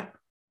 Yeah.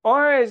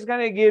 Or it's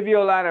going to give you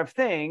a lot of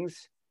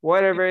things,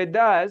 whatever it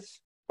does,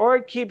 or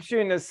it keeps you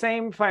in the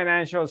same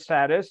financial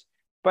status,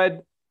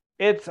 but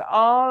it's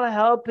all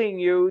helping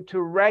you to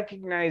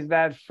recognize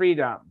that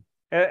freedom.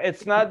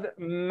 It's not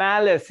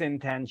malice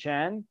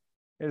intention.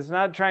 It's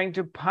not trying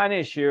to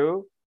punish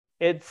you.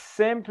 It's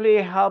simply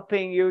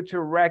helping you to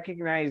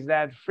recognize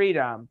that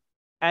freedom.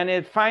 And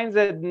it finds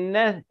a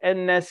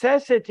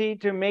necessity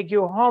to make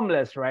you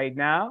homeless right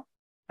now.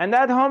 And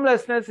that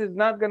homelessness is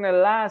not going to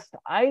last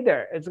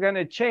either. It's going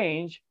to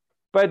change.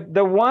 But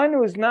the one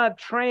who's not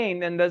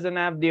trained and doesn't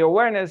have the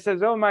awareness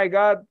says, oh my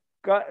God,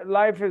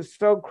 life is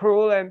so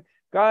cruel and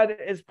God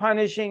is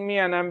punishing me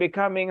and I'm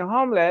becoming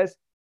homeless.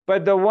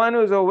 But the one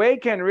who's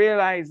awakened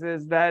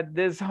realizes that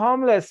this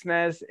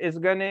homelessness is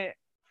going to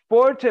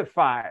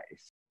fortify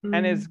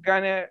and it's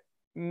going to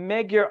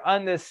make your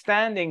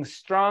understanding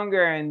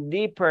stronger and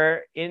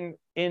deeper in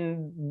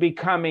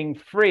becoming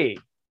free.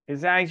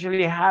 It's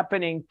actually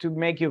happening to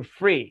make you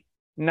free,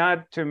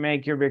 not to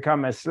make you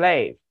become a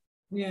slave.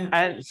 Yeah.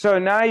 And so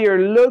now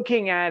you're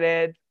looking at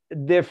it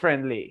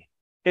differently.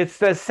 It's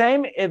the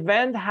same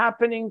event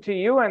happening to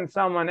you and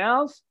someone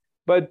else,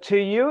 but to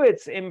you,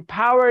 it's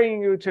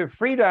empowering you to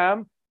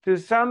freedom. To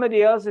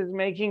somebody else, is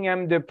making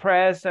them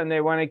depressed and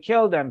they want to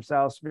kill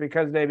themselves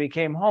because they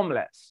became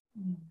homeless.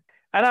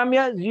 And I'm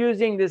just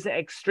using this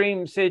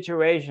extreme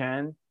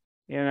situation.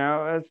 You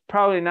know, it's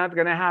probably not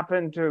going to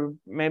happen to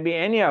maybe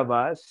any of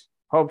us,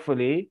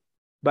 hopefully,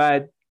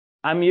 but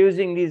I'm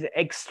using these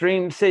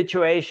extreme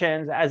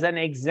situations as an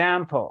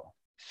example.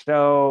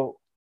 So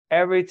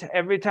every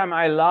time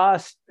I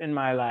lost in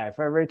my life,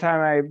 every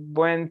time I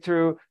went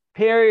through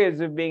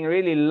periods of being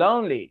really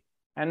lonely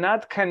and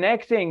not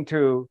connecting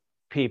to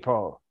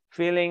people,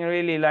 feeling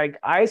really like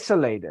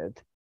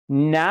isolated,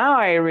 now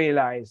I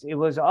realize it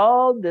was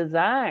all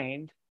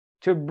designed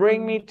to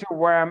bring me to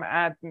where I'm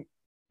at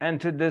and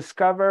to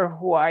discover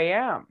who I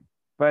am.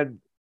 But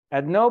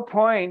at no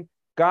point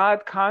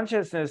God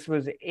consciousness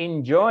was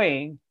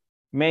enjoying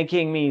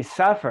making me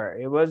suffer.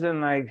 It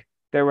wasn't like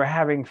they were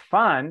having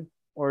fun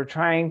or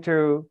trying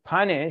to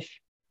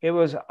punish. It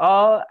was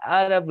all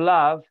out of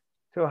love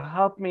to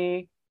help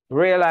me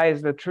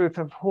realize the truth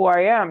of who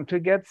I am, to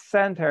get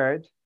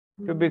centered,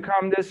 to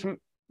become this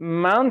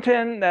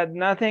mountain that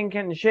nothing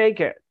can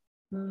shake it.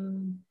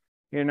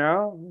 You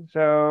know?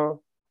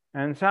 So,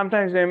 and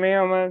sometimes they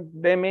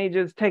may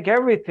just take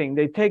everything.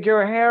 They take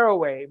your hair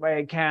away by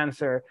a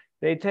cancer.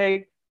 They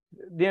take,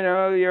 you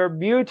know, your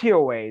beauty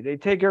away. They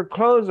take your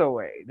clothes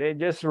away. They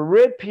just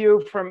rip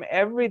you from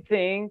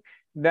everything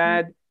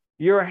that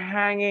you're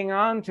hanging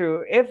on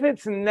to, if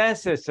it's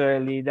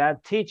necessarily,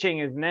 that teaching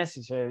is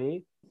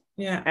necessary.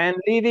 Yeah. And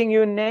leaving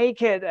you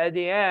naked at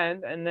the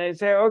end. And they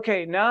say,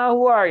 okay, now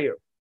who are you?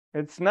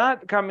 It's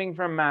not coming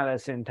from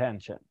malice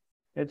intention.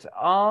 It's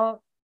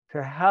all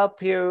to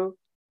help you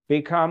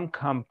become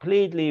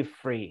completely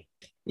free.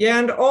 Yeah,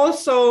 and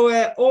also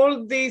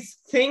all these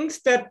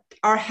things that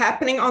are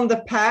happening on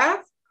the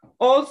path,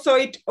 also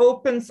it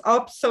opens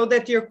up so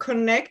that you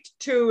connect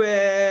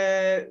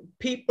to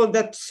people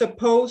that's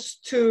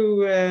supposed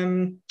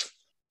to,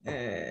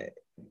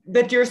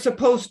 that you're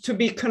supposed to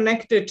be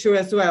connected to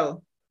as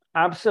well.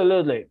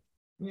 Absolutely.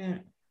 Yeah.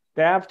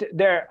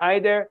 They're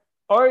either,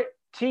 or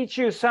teach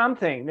you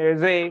something.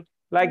 There's a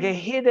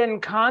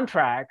hidden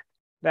contract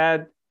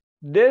that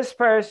this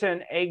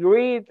person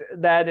agreed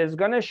that is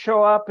going to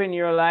show up in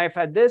your life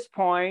at this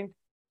point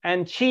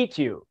and cheat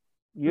you.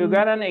 You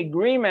got an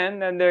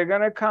agreement and they're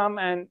going to come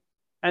and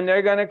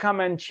they're going to come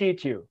and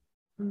cheat you.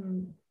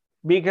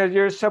 Because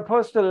you're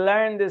supposed to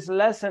learn this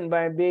lesson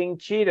by being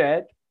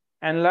cheated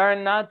and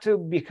learn not to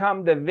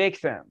become the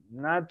victim,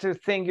 not to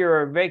think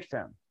you're a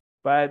victim,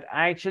 but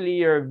actually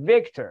you're a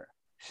victor.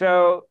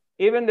 So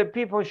even the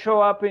people show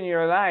up in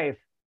your life,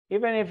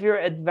 even if you're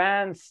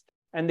advanced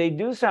and they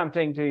do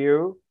something to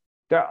you,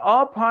 they're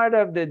all part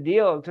of the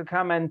deal to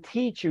come and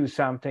teach you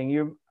something.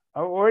 You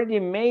already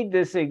made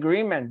this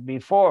agreement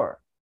before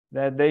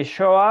that they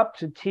show up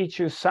to teach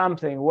you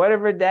something,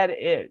 whatever that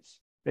is,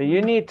 that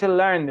you need to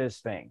learn this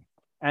thing.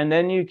 And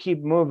then you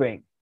keep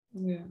moving.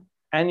 Yeah.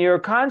 And your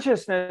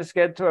consciousness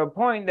gets to a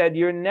point that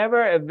you're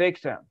never a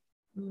victim.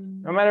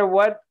 No matter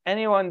what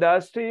anyone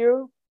does to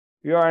you,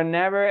 you are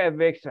never a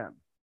victim.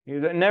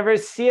 You never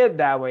see it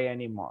that way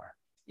anymore.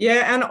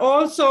 Yeah, and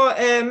also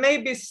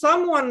maybe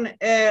someone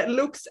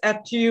looks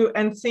at you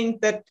and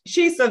think that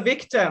she's a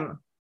victim,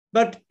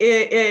 but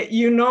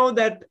you know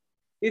that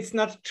it's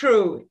not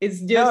true.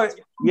 It's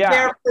just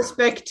their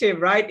perspective,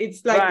 right?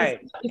 It's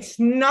like it's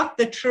not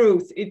the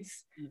truth.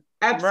 It's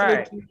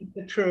absolutely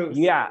the truth.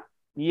 Yeah.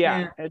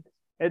 You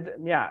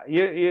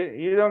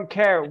don't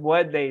care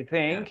what they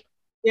think.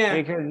 Yeah.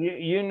 Because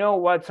you know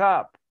what's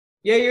up.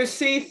 Yeah, you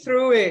see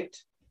through it.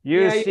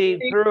 You see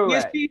through it.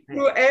 You see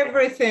through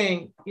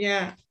everything.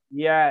 Yeah.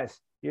 Yes.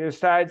 You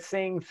start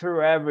seeing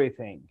through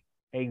everything.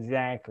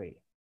 Exactly.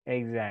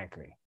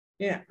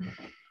 Yeah.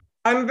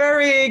 I'm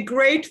very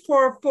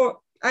grateful for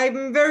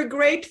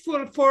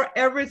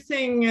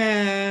everything,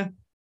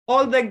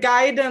 all the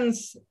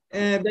guidance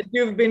that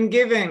you've been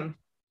giving.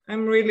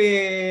 I'm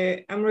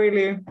really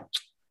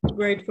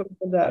grateful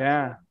for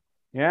that.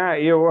 Yeah,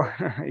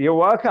 you're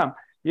welcome.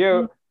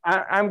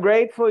 I'm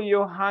grateful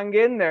you hung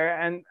in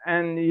there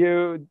and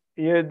you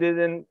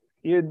didn't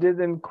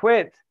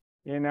quit.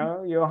 You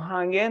know, you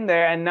hung in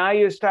there, and now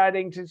you're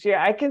starting to see.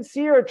 I can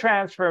see your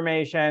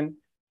transformation,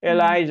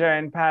 Elijah,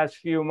 in past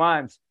few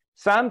months.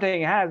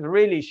 Something has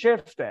really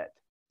shifted.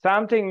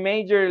 Something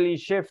majorly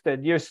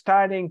shifted. You're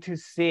starting to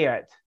see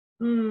it,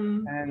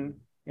 and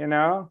you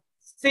know,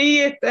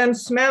 see it and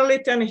smell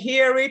it and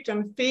hear it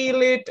and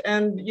feel it,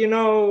 and you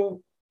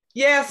know.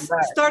 Yes,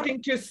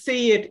 starting to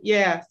see it.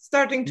 Yeah,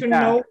 starting to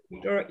know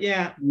it. Or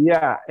Yeah,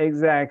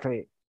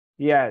 exactly.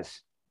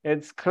 Yes,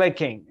 it's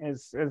clicking.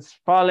 It's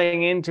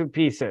falling into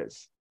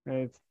pieces.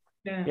 It's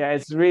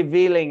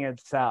revealing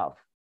itself.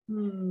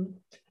 And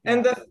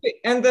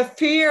the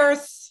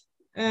fears.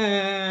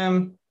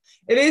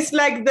 It is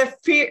like the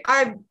fear.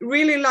 I've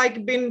really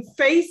like been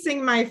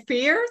facing my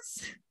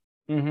fears.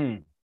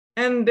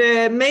 And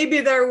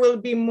maybe there will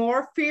be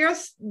more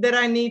fears that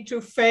I need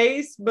to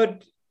face,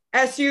 but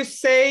as you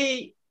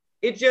say,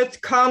 it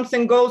just comes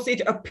and goes.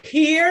 It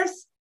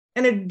appears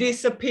and it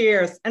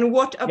disappears. And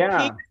what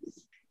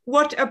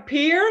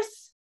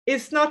appears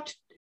is not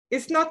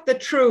the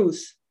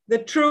truth. The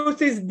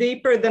truth is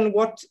deeper than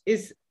what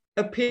is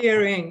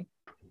appearing.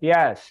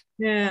 Yes.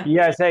 Yeah.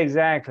 Yes,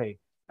 exactly.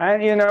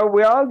 And you know,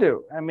 we all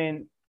do. I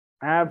mean,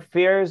 I have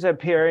fears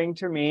appearing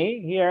to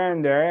me here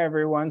and there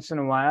every once in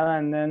a while,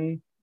 and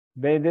then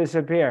they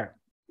disappear.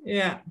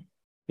 Yeah.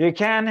 You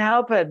can't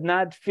help it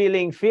not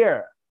feeling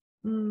fear.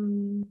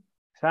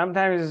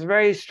 Sometimes it's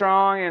very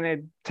strong and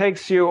it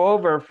takes you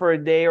over for a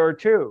day or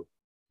two.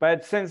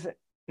 But since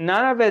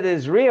none of it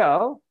is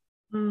real,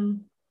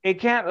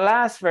 it can't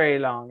last very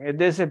long. It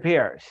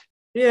disappears.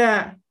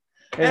 Yeah.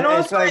 And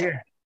also, go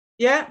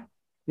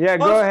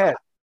also, ahead.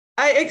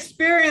 I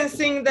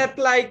experiencing that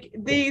like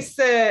these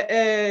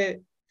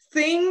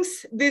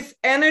things, this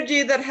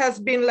energy that has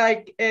been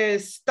like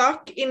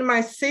stuck in my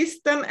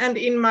system and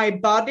in my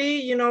body,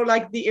 you know,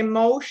 like the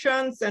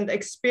emotions and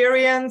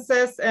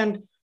experiences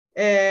and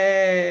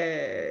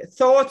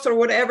thoughts or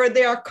whatever,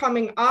 they are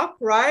coming up,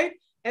 right?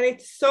 And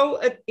it's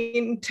so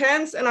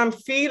intense, and I'm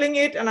feeling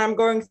it and I'm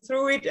going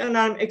through it and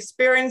I'm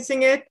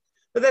experiencing it.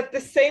 But at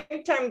the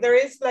same time, there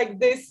is like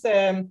this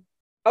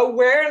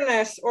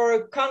awareness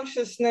or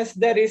consciousness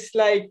that is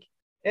like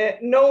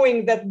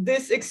knowing that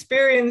this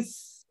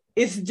experience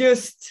is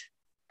just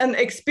an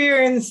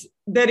experience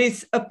that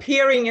is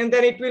appearing, and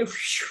then it will.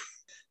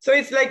 So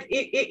it's like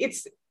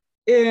it's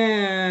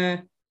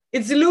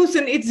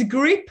losing its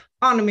grip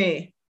on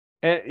me.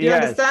 You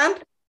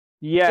understand?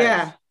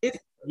 Yes.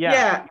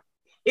 Yeah.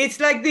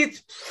 It's like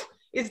this.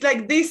 It's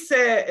like this.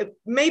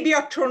 Maybe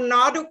a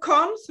tornado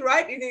comes,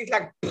 right? It is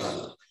like,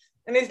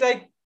 and it's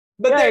like.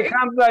 But it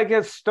comes like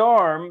a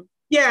storm.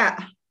 Yeah.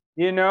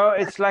 You know,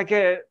 it's like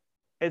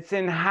it's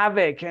in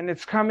havoc, and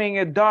it's coming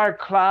a dark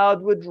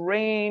cloud with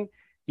rain.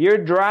 You're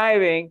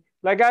driving.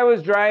 Like I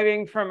was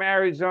driving from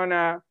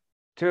Arizona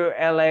to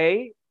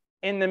LA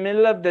in the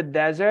middle of the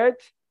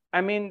desert. I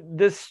mean,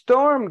 the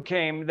storm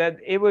came that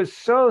it was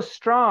so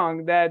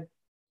strong that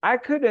I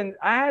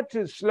had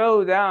to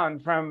slow down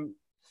from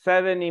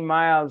 70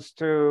 miles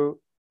to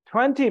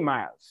 20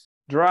 miles,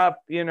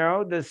 drop, you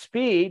know, the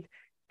speed.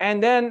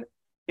 And then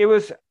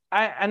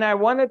I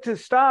wanted to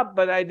stop,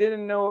 but I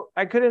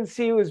couldn't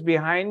see who was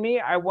behind me.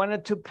 I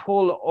wanted to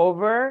pull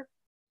over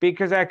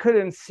because I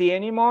couldn't see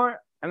anymore.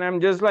 And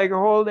I'm just like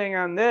holding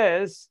on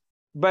this,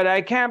 but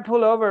I can't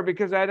pull over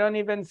because I don't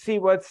even see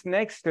what's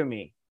next to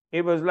me.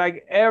 It was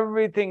like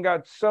everything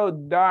got so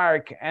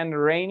dark and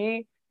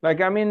rainy. Like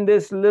I'm in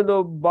this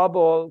little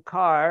bubble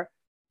car,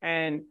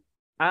 and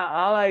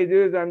all I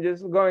do is I'm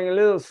just going a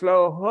little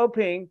slow,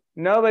 hoping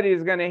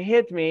nobody's going to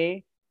hit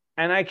me,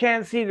 and I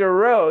can't see the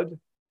road.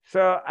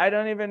 So I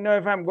don't even know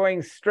if I'm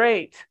going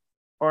straight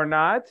or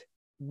not,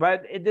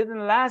 but it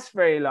didn't last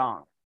very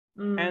long.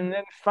 And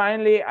then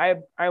finally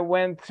I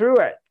went through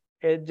it.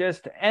 It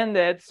just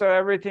ended, so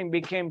everything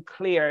became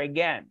clear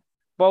again.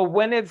 But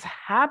when it's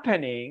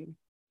happening,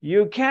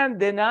 you can't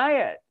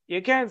deny it.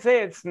 You can't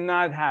say it's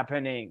not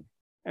happening.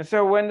 And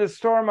so when the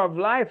storm of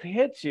life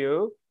hits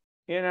you,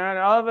 you know, and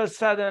all of a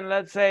sudden,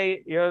 let's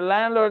say your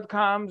landlord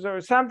comes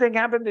or something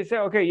happens, they say,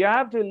 okay, you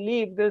have to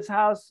leave this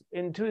house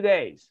in 2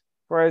 days.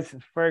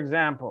 for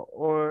example,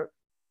 or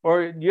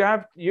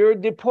you're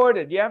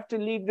deported. You have to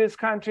leave this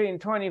country in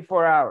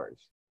 24 hours,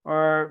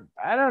 or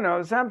I don't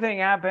know, something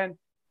happened.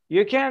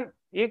 You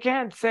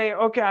can't say,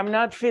 okay, I'm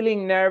not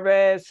feeling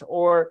nervous,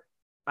 or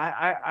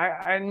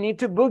I need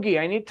to boogie.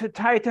 I need to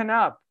tighten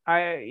up.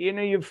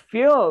 You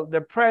feel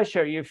the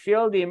pressure, you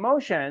feel the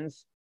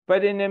emotions,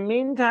 but in the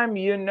meantime,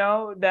 you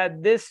know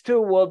that this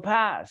too will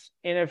pass.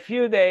 In a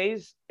few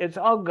days, it's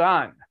all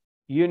gone.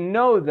 You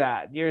know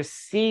that. You're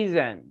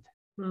seasoned.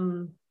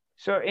 Mm.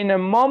 So in a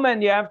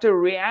moment, you have to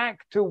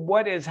react to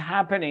what is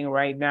happening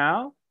right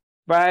now,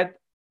 but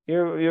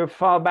you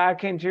fall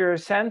back into your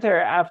center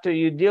after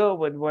you deal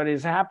with what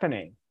is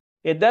happening.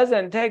 It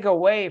doesn't take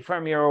away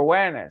from your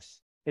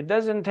awareness. It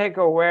doesn't take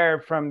away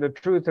from the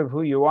truth of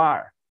who you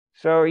are.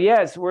 So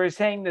yes, we're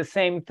saying the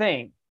same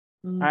thing.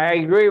 Mm. I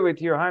agree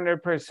with you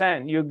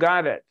 100%. You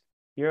got it.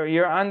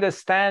 You're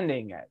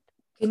understanding it.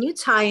 Can you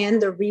tie in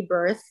the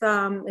rebirth,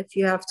 if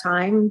you have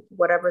time,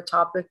 whatever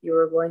topic you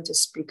were going to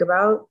speak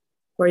about,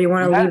 or you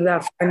want to leave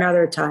that for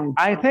another time?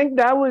 I think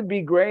that would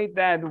be great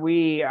that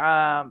we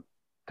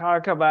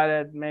talk about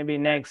it maybe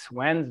next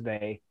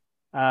Wednesday.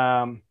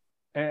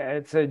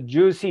 It's a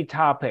juicy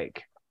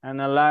topic, and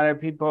a lot of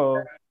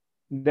people,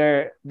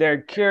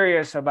 they're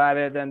curious about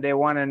it and they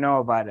want to know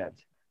about it.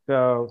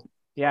 So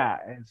yeah,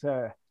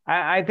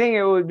 I think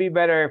it would be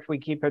better if we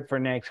keep it for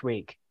next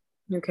week.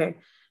 Okay.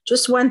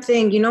 Just one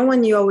thing,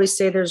 when you always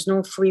say there's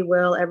no free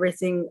will,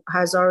 everything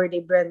has already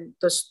been,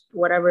 just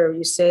whatever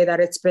you say, that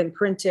it's been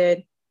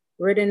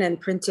written and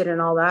printed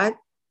and all that.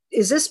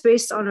 Is this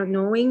based on a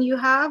knowing you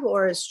have,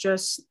 or it's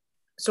just,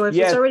 so if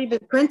it's already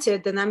been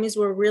printed, then that means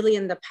we're really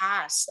in the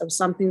past of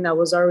something that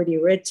was already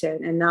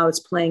written and now it's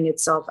playing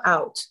itself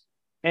out?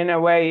 In a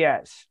way,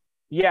 yes.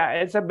 Yeah,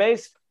 it's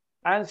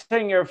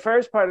answering your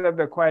first part of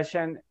the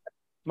question.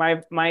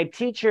 My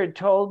teacher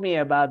told me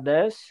about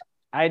this.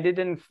 I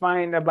didn't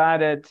find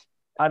about it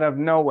out of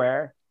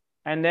nowhere.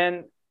 And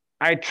then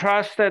I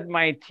trusted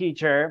my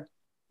teacher,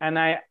 and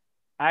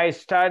I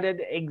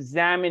started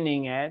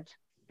examining it.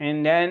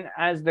 And then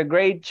as the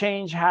great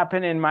change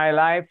happened in my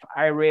life,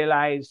 I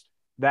realized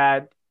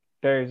that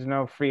there is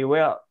no free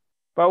will.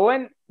 But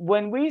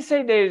when we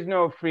say there is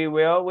no free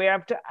will, we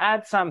have to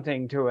add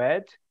something to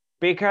it,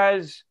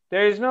 because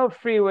there is no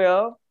free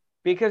will,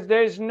 because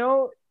there's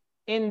no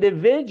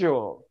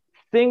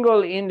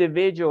single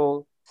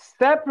individual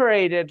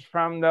separated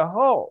from the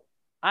whole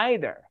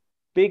either.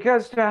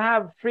 Because to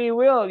have free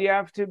will, you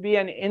have to be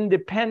an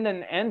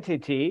independent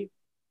entity,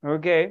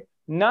 okay,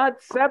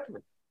 not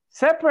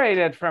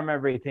separated from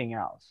everything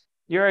else.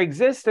 Your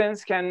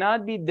existence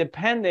cannot be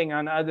depending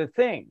on other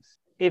things.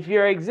 If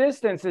your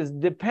existence is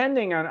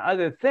depending on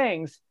other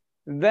things,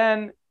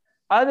 then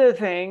other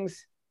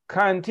things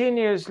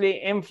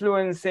continuously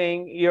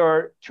influencing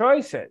your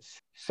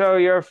choices. So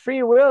your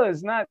free will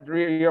is not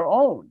your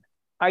own.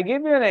 I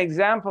give you an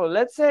example.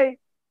 Let's say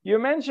you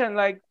mentioned,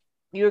 like,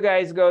 you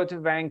guys go to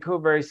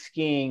Vancouver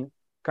skiing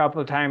a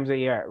couple times a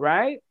year,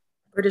 right?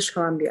 British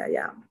Columbia,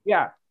 yeah.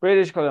 Yeah,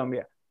 British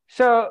Columbia.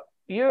 So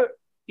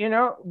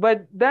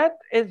but that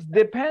is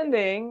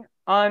depending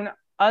on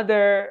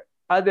other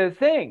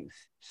things.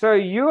 So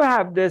you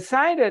have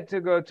decided to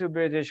go to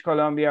British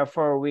Columbia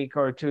for a week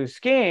or two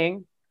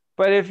skiing,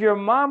 but if your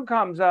mom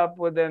comes up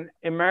with an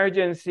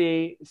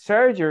emergency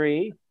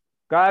surgery,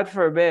 God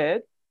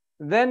forbid,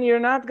 then you're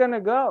not going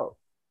to go.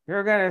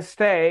 You're going to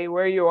stay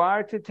where you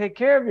are to take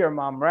care of your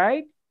mom,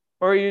 right?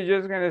 Or you're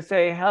just going to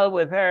say, hell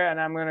with her,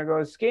 and I'm going to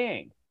go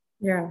skiing.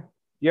 Yeah.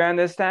 You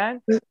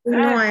understand? No,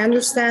 I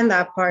understand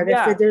that part.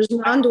 Yeah. If there's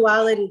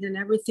non-duality, then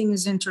everything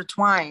is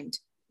intertwined.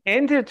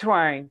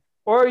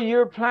 Or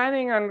you're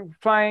planning on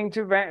flying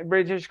to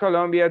British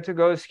Columbia to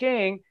go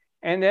skiing,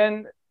 and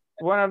then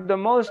one of the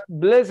most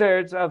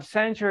blizzards of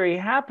century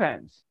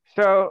happens.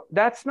 So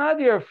that's not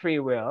your free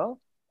will.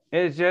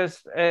 It's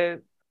just a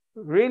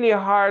really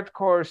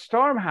hardcore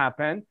storm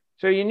happened.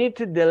 So you need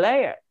to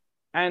delay it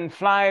and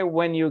fly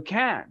when you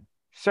can.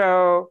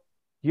 So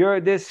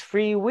this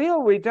free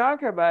will we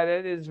talk about,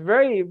 it is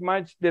very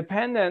much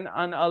dependent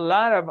on a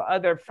lot of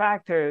other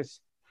factors,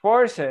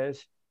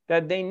 forces,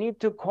 that they need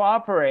to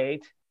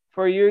cooperate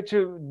for you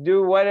to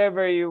do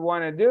whatever you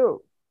want to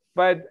do.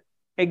 But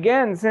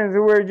again, since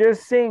we're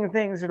just seeing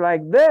things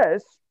like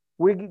this,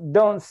 we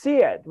don't see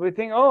it. We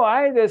think, oh,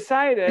 I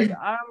decided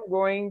I'm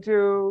going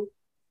to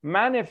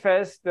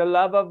manifest the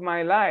love of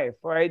my life,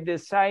 or I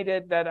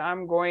decided that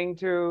I'm going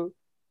to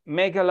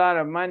make a lot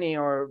of money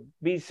or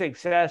be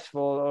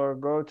successful or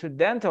go to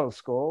dental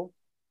school.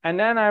 And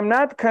then I'm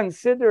not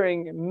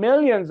considering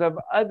millions of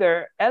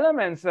other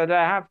elements that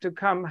I have to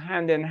come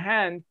hand in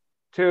hand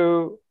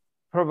to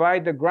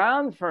provide the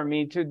ground for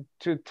me to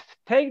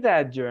take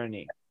that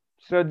journey.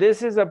 So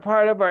this is a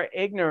part of our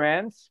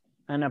ignorance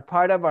and a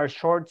part of our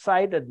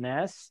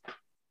short-sightedness,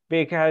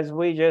 because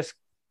we just,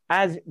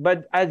 as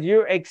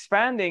you're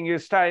expanding, you're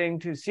starting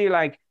to see,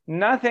 like,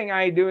 nothing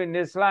I do in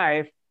this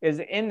life is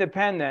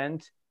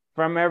independent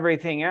from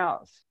everything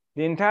else.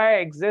 The entire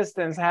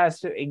existence has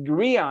to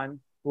agree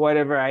on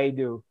whatever I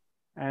do.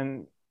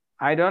 And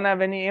I don't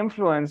have any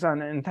influence on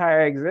the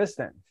entire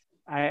existence.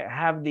 I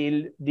have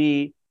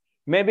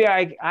maybe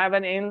I have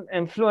an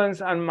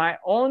influence on my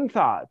own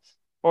thoughts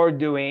or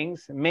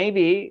doings,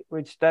 maybe,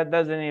 which that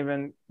doesn't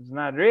even, it's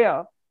not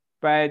real.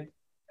 But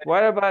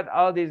what about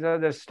all these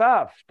other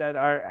stuff that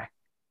are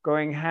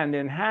going hand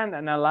in hand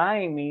and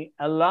allowing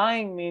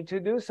me to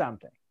do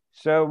something?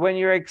 So when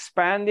you're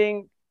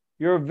expanding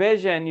your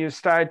vision, you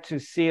start to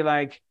see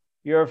like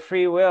your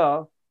free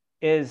will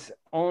is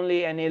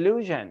only an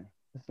illusion.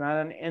 It's not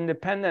an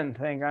independent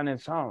thing on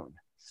its own.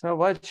 So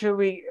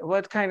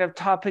what kind of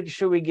topic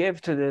should we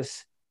give to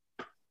this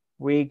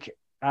week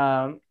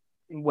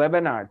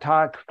webinar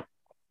talk?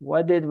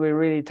 What did we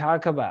really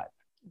talk about?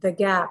 The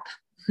gap.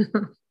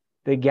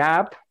 The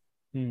gap?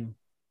 I don't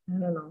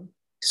know.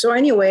 So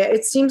anyway,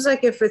 it seems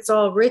like if it's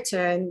all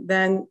written,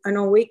 then an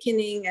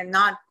awakening and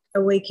not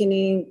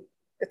awakening,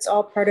 it's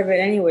all part of it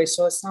anyway.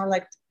 So it's not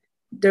like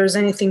there's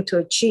anything to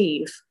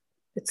achieve.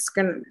 It's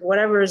gonna,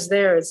 whatever is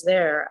there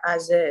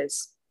as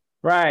is.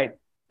 Right.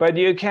 But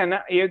you can't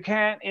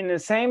in the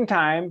same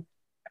time,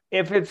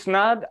 if it's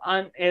not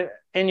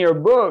in your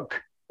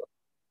book,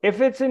 if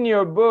it's in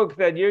your book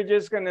that you're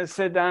just going to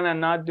sit down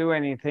and not do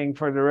anything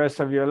for the rest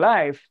of your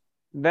life,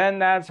 then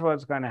that's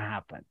what's going to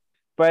happen.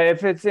 But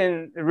if it's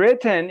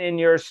written in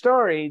your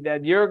story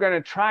that you're going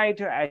to try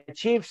to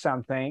achieve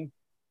something,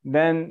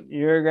 then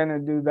you're going to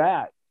do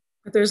that.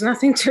 But there's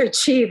nothing to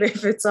achieve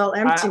if it's all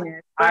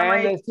emptiness. I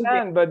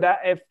understand, but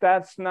if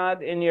that's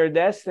not in your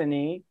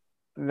destiny,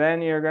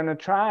 then you're going to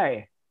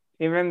try,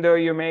 even though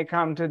you may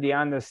come to the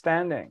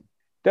understanding.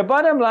 The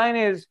bottom line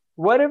is,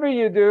 whatever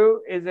you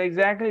do is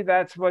exactly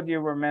that's what you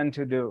were meant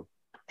to do.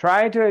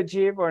 Try to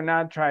achieve or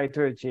not try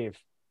to achieve.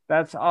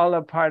 That's all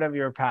a part of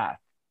your path.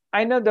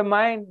 I know the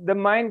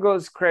mind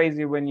goes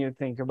crazy when you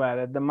think about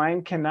it. The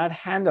mind cannot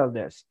handle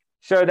this.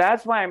 So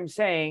that's why I'm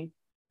saying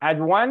at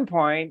one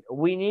point,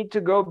 we need to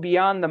go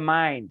beyond the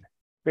mind,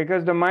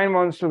 because the mind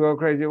wants to go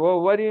crazy.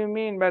 Well, what do you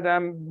mean?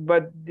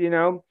 But you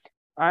know,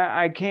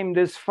 I came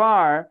this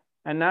far,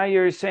 and now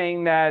you're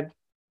saying that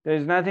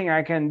there's nothing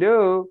I can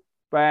do,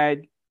 but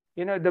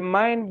you know, the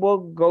mind will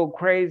go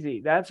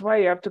crazy. That's why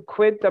you have to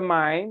quit the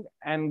mind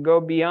and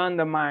go beyond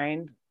the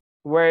mind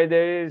where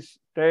there's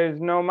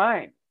no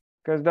mind,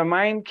 because the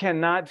mind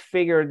cannot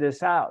figure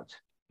this out.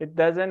 It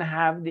doesn't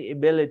have the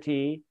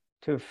ability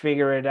to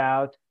figure it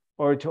out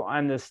or to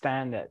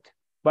understand it.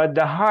 But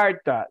the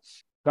heart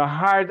does. The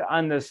heart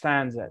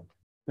understands it.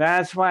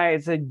 That's why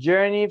it's a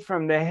journey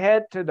from the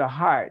head to the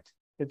heart.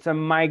 It's a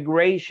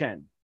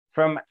migration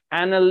from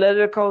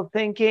analytical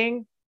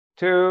thinking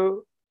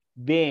to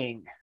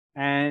being.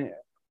 And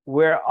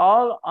we're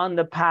all on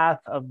the path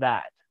of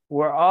that.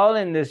 We're all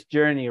in this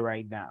journey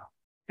right now.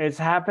 It's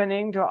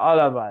happening to all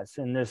of us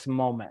in this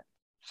moment.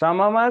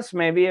 Some of us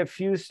may be a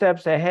few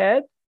steps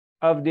ahead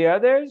of the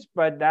others,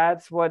 but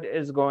that's what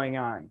is going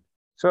on.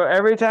 So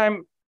every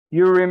time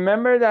you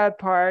remember that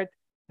part,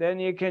 then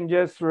you can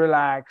just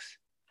relax,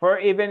 for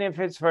even if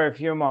it's for a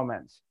few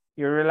moments.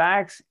 You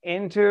relax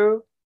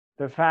into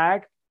the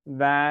fact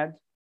that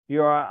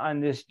you are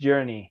on this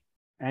journey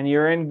and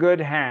you're in good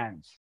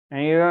hands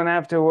and you don't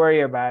have to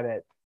worry about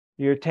it.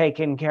 You're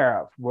taken care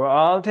of. We're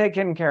all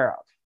taken care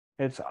of.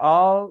 It's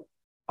all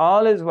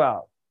is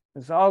well.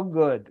 It's all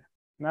good.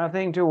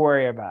 Nothing to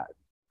worry about.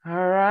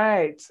 All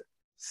right.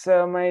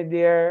 So my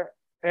dear,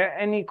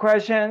 any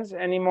questions,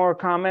 any more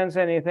comments,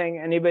 anything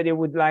anybody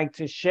would like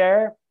to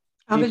share?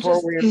 I was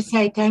just going to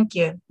say thank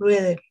you,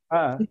 really.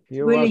 It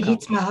really welcome.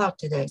 hits my heart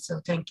today, so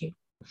thank you.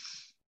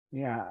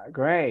 Yeah,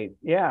 great.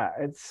 Yeah,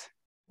 it's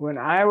when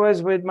I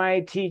was with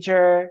my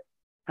teacher,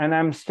 and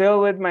I'm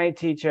still with my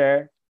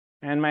teacher,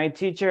 and my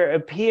teacher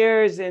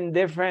appears in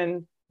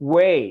different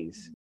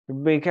ways,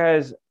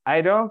 because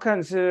I don't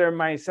consider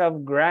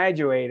myself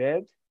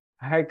graduated.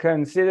 I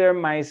consider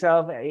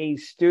myself a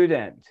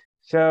student.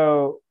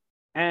 So,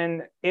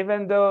 and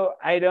even though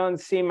I don't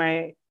see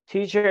my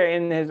teacher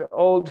in his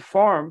old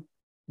form,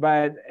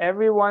 but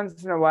every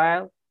once in a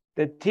while,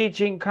 the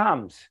teaching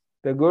comes.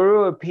 The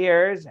guru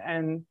appears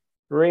and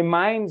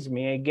reminds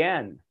me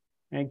again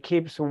and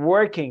keeps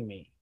working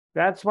me.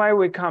 That's why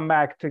we come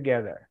back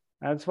together.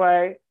 That's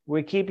why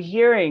we keep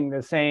hearing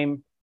the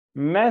same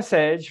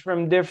message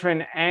from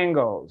different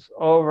angles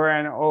over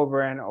and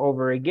over and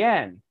over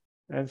again.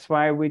 That's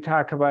why we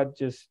talk about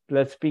just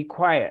let's be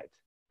quiet.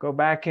 Go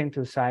back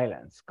into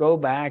silence. Go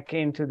back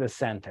into the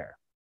center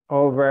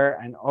over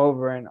and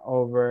over and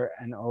over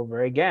and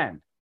over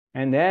again.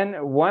 And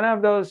then one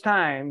of those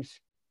times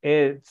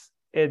it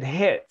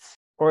hits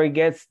or it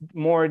gets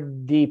more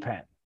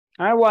deepened.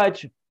 I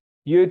watch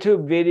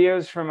YouTube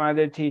videos from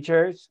other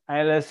teachers.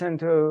 I listen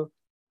to,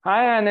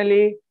 hi,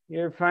 Annalie,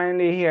 you're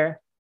finally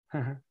here.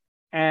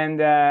 And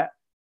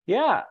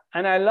yeah,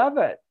 and I love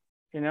it.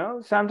 You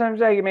know,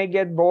 sometimes I may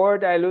get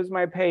bored. I lose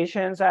my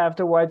patience. I have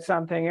to watch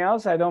something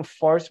else. I don't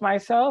force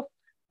myself,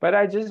 but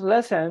I just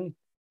listen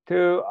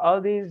to all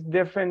these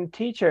different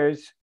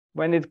teachers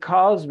when it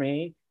calls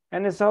me.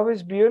 And it's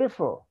always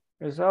beautiful.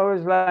 It's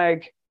always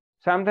like,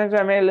 sometimes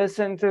I may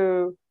listen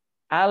to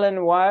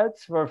Alan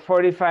Watts for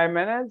 45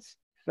 minutes.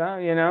 So,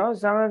 you know,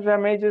 sometimes I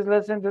may just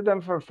listen to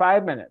them for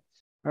 5 minutes,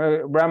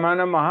 or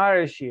Ramana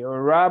Maharshi,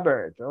 or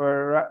Robert,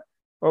 or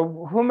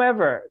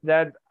whomever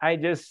that I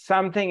just,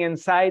 something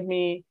inside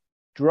me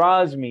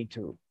draws me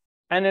to.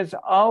 And it's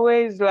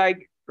always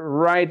like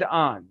right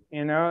on,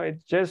 you know, it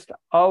just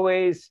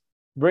always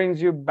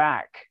brings you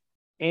back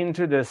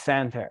into the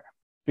center.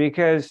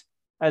 Because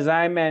as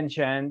I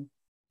mentioned,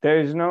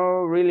 there's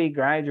no really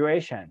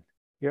graduation.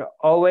 You're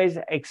always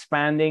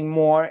expanding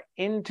more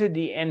into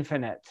the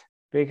infinite,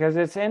 because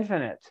it's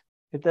infinite.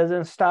 It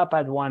doesn't stop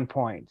at one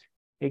point.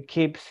 It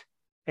keeps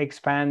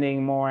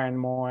expanding more and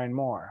more and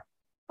more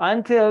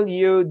until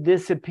you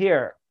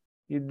disappear.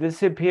 You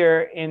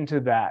disappear into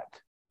that.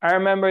 I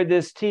remember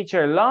this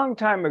teacher a long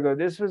time ago.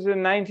 This was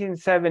in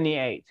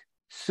 1978.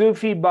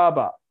 Sufi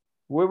Baba.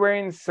 We were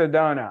in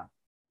Sedona.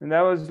 And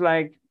that was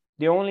like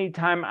the only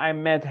time I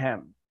met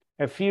him,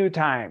 a few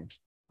times.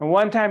 And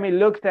one time he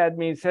looked at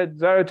me and said,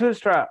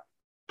 Zarathustra.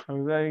 I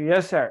was like,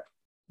 yes, sir.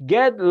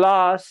 Get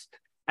lost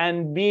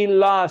and be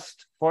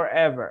lost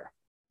forever.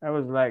 I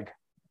was like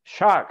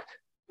shocked.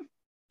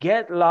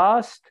 Get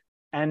lost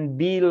and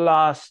be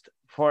lost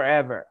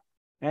forever.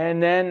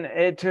 And then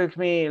it took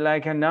me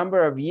like a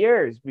number of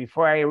years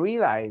before I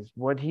realized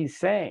what he's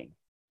saying.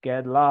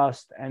 Get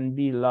lost and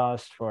be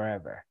lost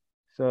forever.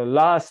 So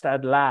lost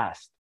at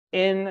last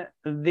in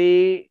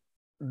the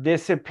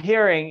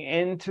disappearing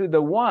into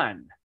the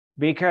one,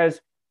 because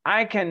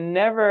I can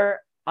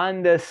never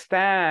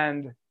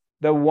understand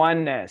the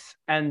oneness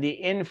and the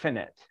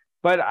infinite,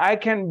 but I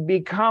can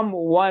become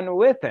one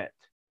with it,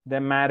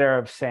 the matter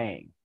of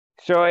saying.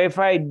 So if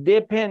I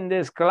dip in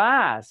this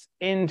glass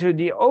into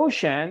the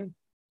ocean,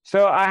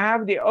 so I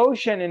have the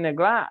ocean in a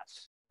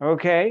glass,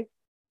 okay?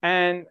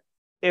 And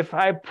if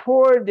I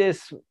pour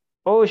this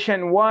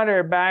ocean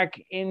water back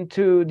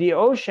into the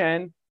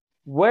ocean,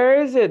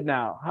 where is it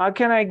now? How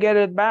can I get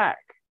it back?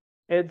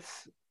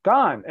 It's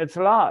gone. It's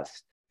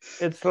lost.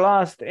 It's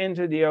lost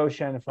into the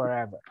ocean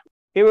forever.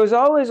 It was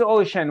always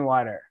ocean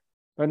water.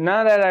 But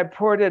now that I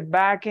poured it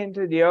back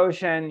into the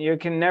ocean, you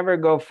can never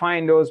go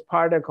find those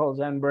particles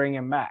and bring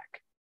them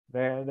back.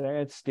 There,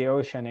 it's the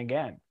ocean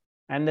again.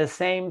 And the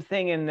same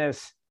thing in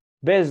this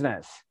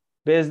business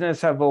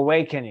of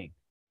awakening.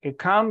 It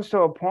comes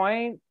to a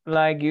point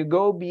like you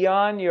go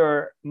beyond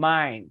your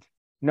mind.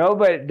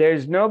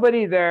 There's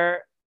nobody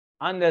there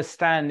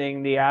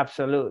understanding the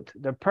absolute.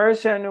 The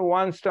person who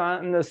wants to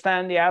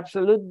understand the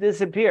absolute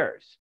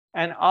disappears,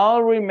 and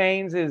all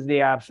remains is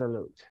the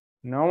absolute.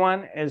 No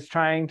one is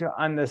trying to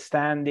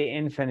understand the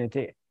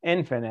infinite.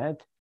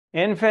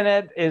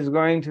 Infinite is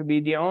going to be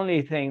the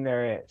only thing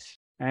there is.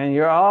 And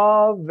you're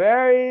all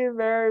very,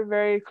 very,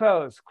 very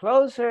close,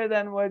 closer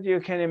than what you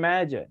can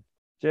imagine.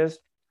 Just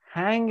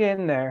hang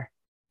in there.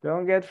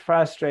 Don't get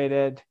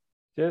frustrated.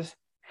 Just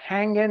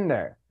hang in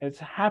there. It's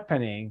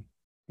happening.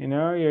 You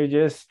know, you're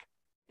just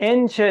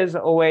inches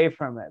away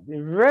from it.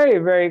 You're very,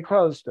 very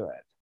close to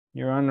it.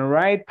 You're on the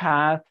right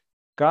path.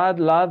 God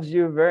loves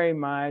you very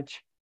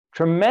much,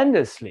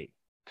 tremendously.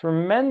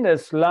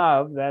 Tremendous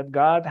love that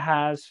God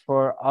has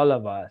for all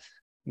of us.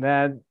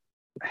 That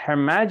Her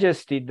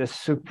Majesty, the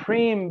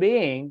Supreme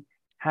Being,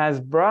 has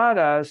brought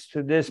us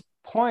to this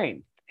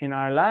point in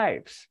our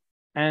lives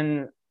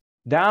and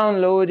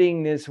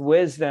downloading this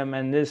wisdom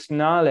and this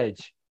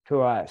knowledge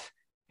to us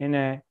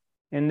in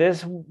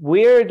this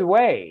weird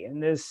way, in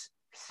this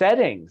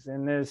settings,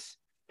 in this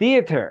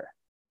theater.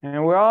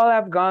 And we all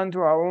have gone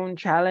through our own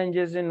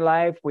challenges in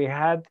life. We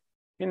have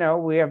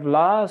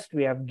lost,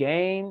 we have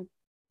gained,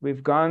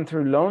 we've gone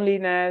through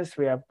loneliness,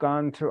 we have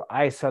gone through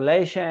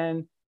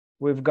isolation,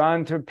 we've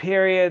gone through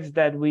periods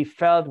that we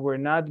felt we're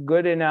not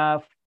good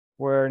enough,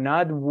 we're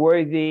not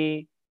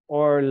worthy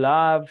or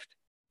loved.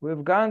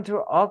 We've gone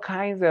through all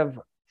kinds of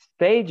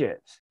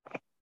stages.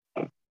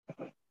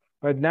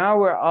 But now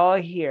we're all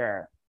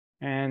here,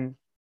 and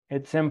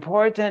it's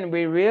important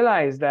we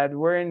realize that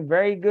we're in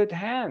very good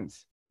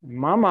hands.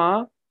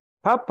 Mama,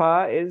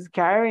 Papa is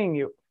carrying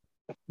you,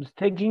 is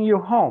taking you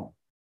home.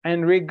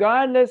 And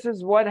regardless of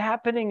what's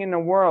happening in the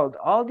world,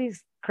 all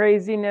these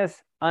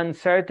craziness,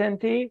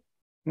 uncertainty,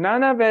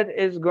 none of it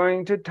is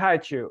going to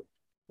touch you.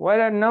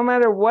 No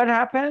matter what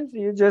happens,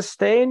 you just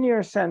stay in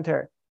your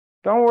center.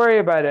 Don't worry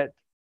about it.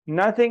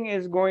 Nothing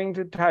is going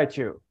to touch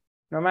you,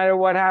 no matter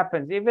what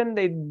happens. Even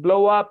they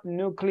blow up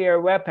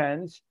nuclear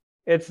weapons,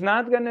 it's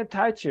not going to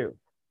touch you.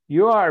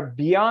 You are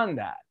beyond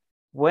that.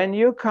 When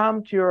you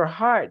come to your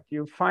heart,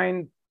 you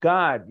find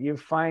God, you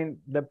find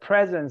the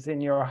presence in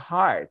your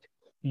heart.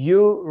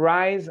 You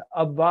rise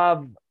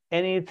above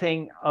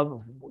anything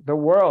of the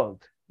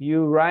world.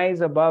 You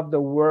rise above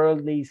the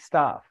worldly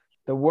stuff.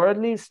 The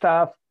worldly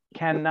stuff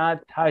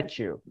cannot touch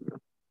you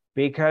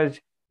because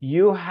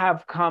you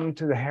have come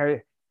to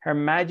Her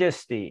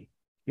Majesty.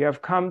 You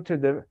have come to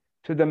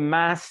the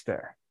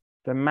Master.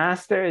 The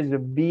Master is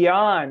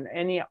beyond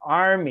any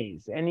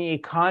armies, any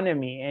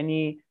economy,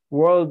 any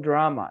world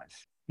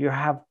dramas. You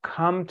have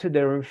come to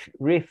the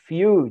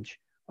refuge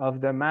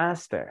of the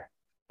Master,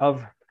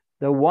 of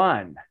the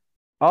One.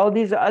 All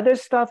these other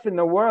stuff in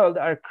the world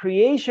are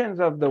creations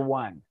of the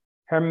One.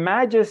 Her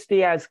Majesty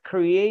has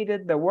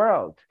created the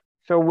world.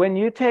 So when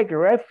you take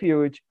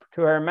refuge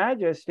to Her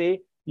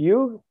Majesty,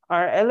 you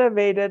are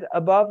elevated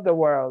above the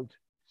world.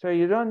 So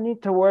you don't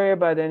need to worry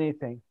about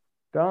anything.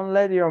 Don't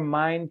let your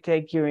mind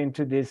take you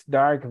into these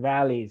dark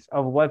valleys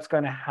of what's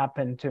going to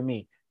happen to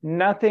me.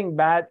 Nothing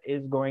bad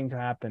is going to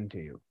happen to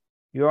you.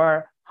 You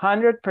are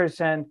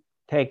 100%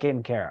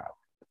 taken care of.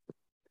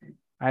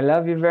 I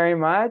love you very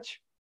much.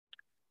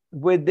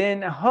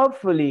 Within,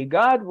 hopefully,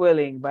 God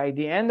willing, by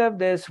the end of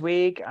this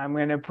week, I'm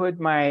going to put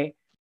my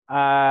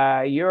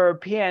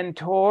European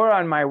tour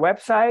on my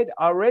website.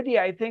 Already,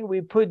 I think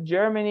we put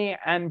Germany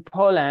and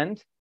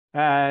Poland,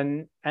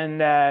 and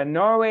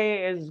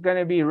Norway is going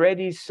to be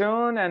ready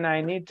soon, and I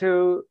need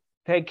to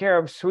take care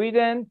of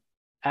Sweden.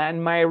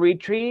 And my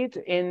retreat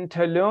in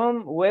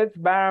Tulum with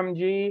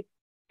Baramji,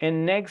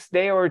 in next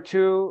day or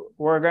two,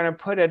 we're going to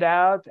put it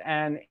out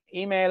and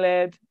email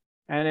it.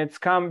 And it's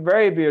come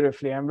very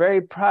beautifully. I'm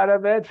very proud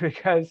of it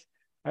because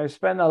I've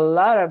spent a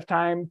lot of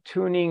time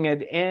tuning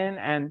it in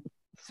and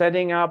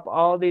setting up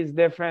all these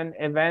different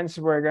events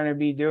we're going to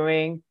be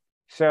doing.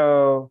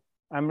 So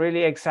I'm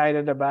really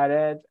excited about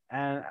it,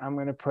 and I'm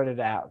going to put it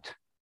out.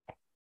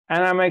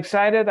 And I'm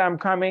excited. I'm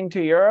coming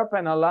to Europe,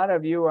 and a lot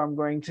of you I'm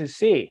going to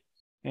see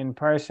in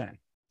person.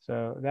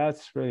 So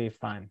that's really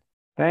fun.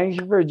 Thank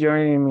you for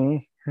joining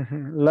me.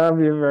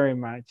 Love you very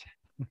much.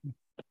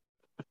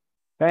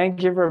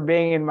 Thank you for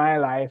being in my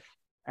life,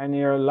 and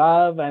your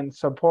love and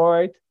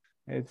support.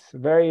 It's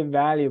very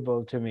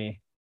valuable to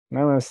me.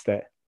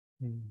 Namaste.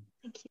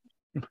 Thank you.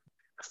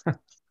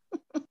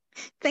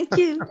 Thank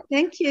you.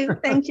 Thank you.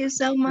 Thank you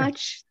so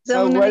much.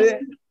 So nice.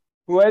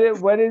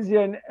 What is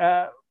your,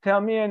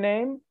 tell me your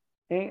name?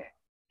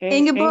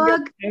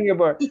 Ingeborg.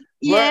 Ingeborg.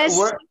 Yes.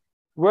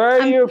 Where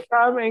are you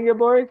from,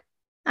 Ingeborg?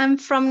 I'm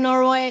from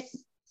Norway,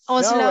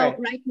 Oslo, Norway.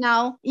 right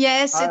now.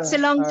 Yes, it's a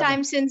long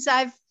time since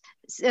I've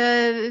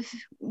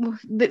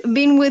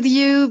been with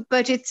you,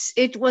 but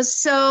it was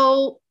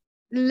so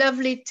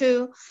lovely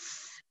to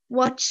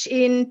watch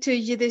into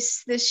you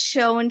this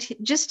show, and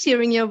just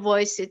hearing your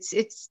voice, it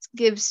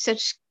gives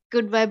such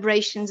good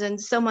vibrations and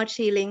so much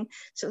healing.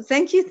 So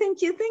thank you.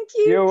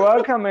 You're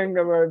welcome,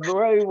 Ingeborg.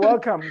 Very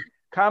welcome.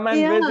 Come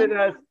and visit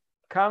us.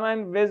 Come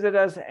and visit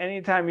us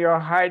anytime your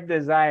heart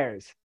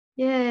desires.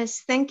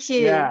 Yes, thank you.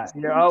 Yeah,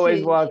 you're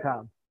always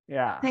welcome.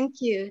 Yeah. Thank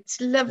you. It's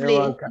lovely.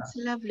 It's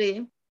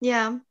lovely.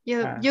 Yeah,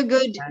 you're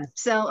good.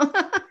 So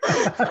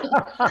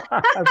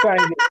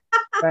thank you.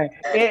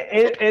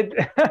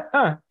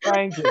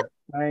 Thank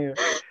you.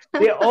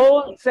 The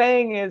old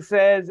saying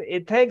says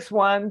it takes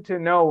one to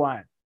know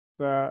one.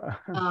 So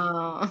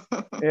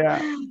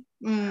yeah.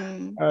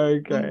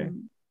 Okay.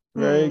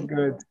 Very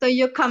good. So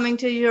you're coming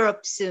to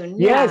Europe soon?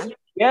 Yes. Yeah.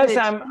 Yes,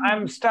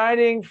 I'm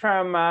starting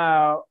from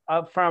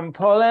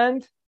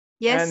Poland.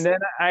 Yes. And then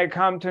I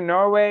come to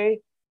Norway.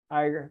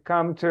 I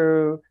come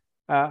to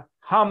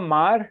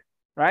Hamar,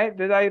 right?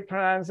 Did I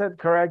pronounce it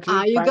correctly?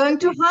 Are you going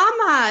to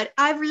Hamar?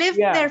 I've lived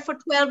there for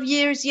 12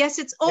 years. Yes,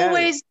 it's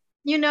always,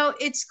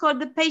 it's called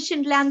the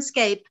patient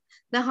landscape,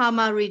 the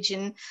Hamar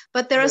region.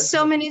 But there are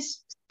so many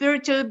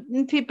spiritual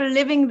people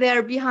living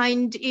there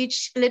behind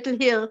each little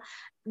hill.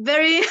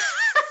 Very...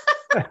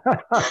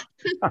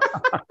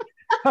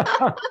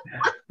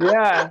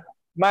 Yeah,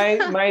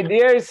 my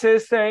dear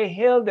sister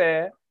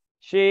Hilde,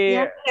 she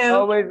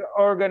always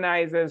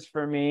organizes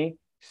for me.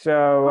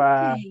 So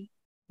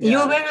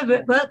you're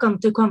very welcome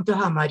to come to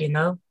Hamar,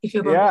 if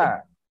you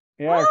want.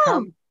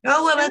 Come.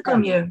 Oh, we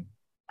welcome you.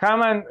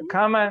 Come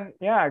and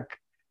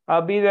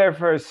I'll be there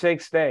for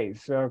 6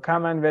 days. So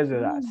come and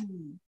visit us.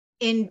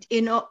 In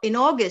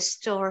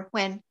August or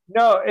when?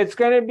 No, it's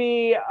going to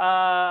be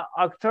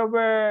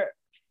October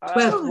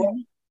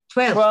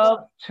 12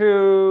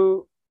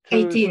 to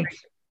 18.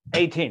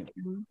 18.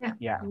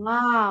 Yeah.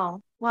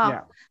 Wow.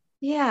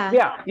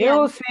 Yeah.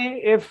 You'll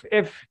see if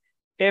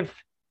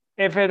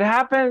it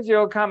happens,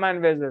 you'll come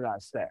and visit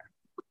us there.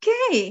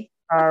 Okay.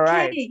 All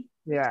right. Okay.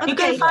 Yeah. You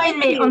can find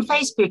me on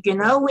Facebook.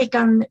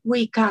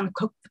 We can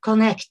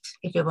connect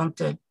if you want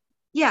to.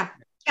 Yeah.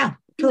 Yeah.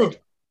 Good.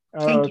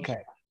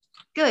 Okay.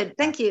 Good.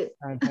 Thank you.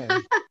 Okay.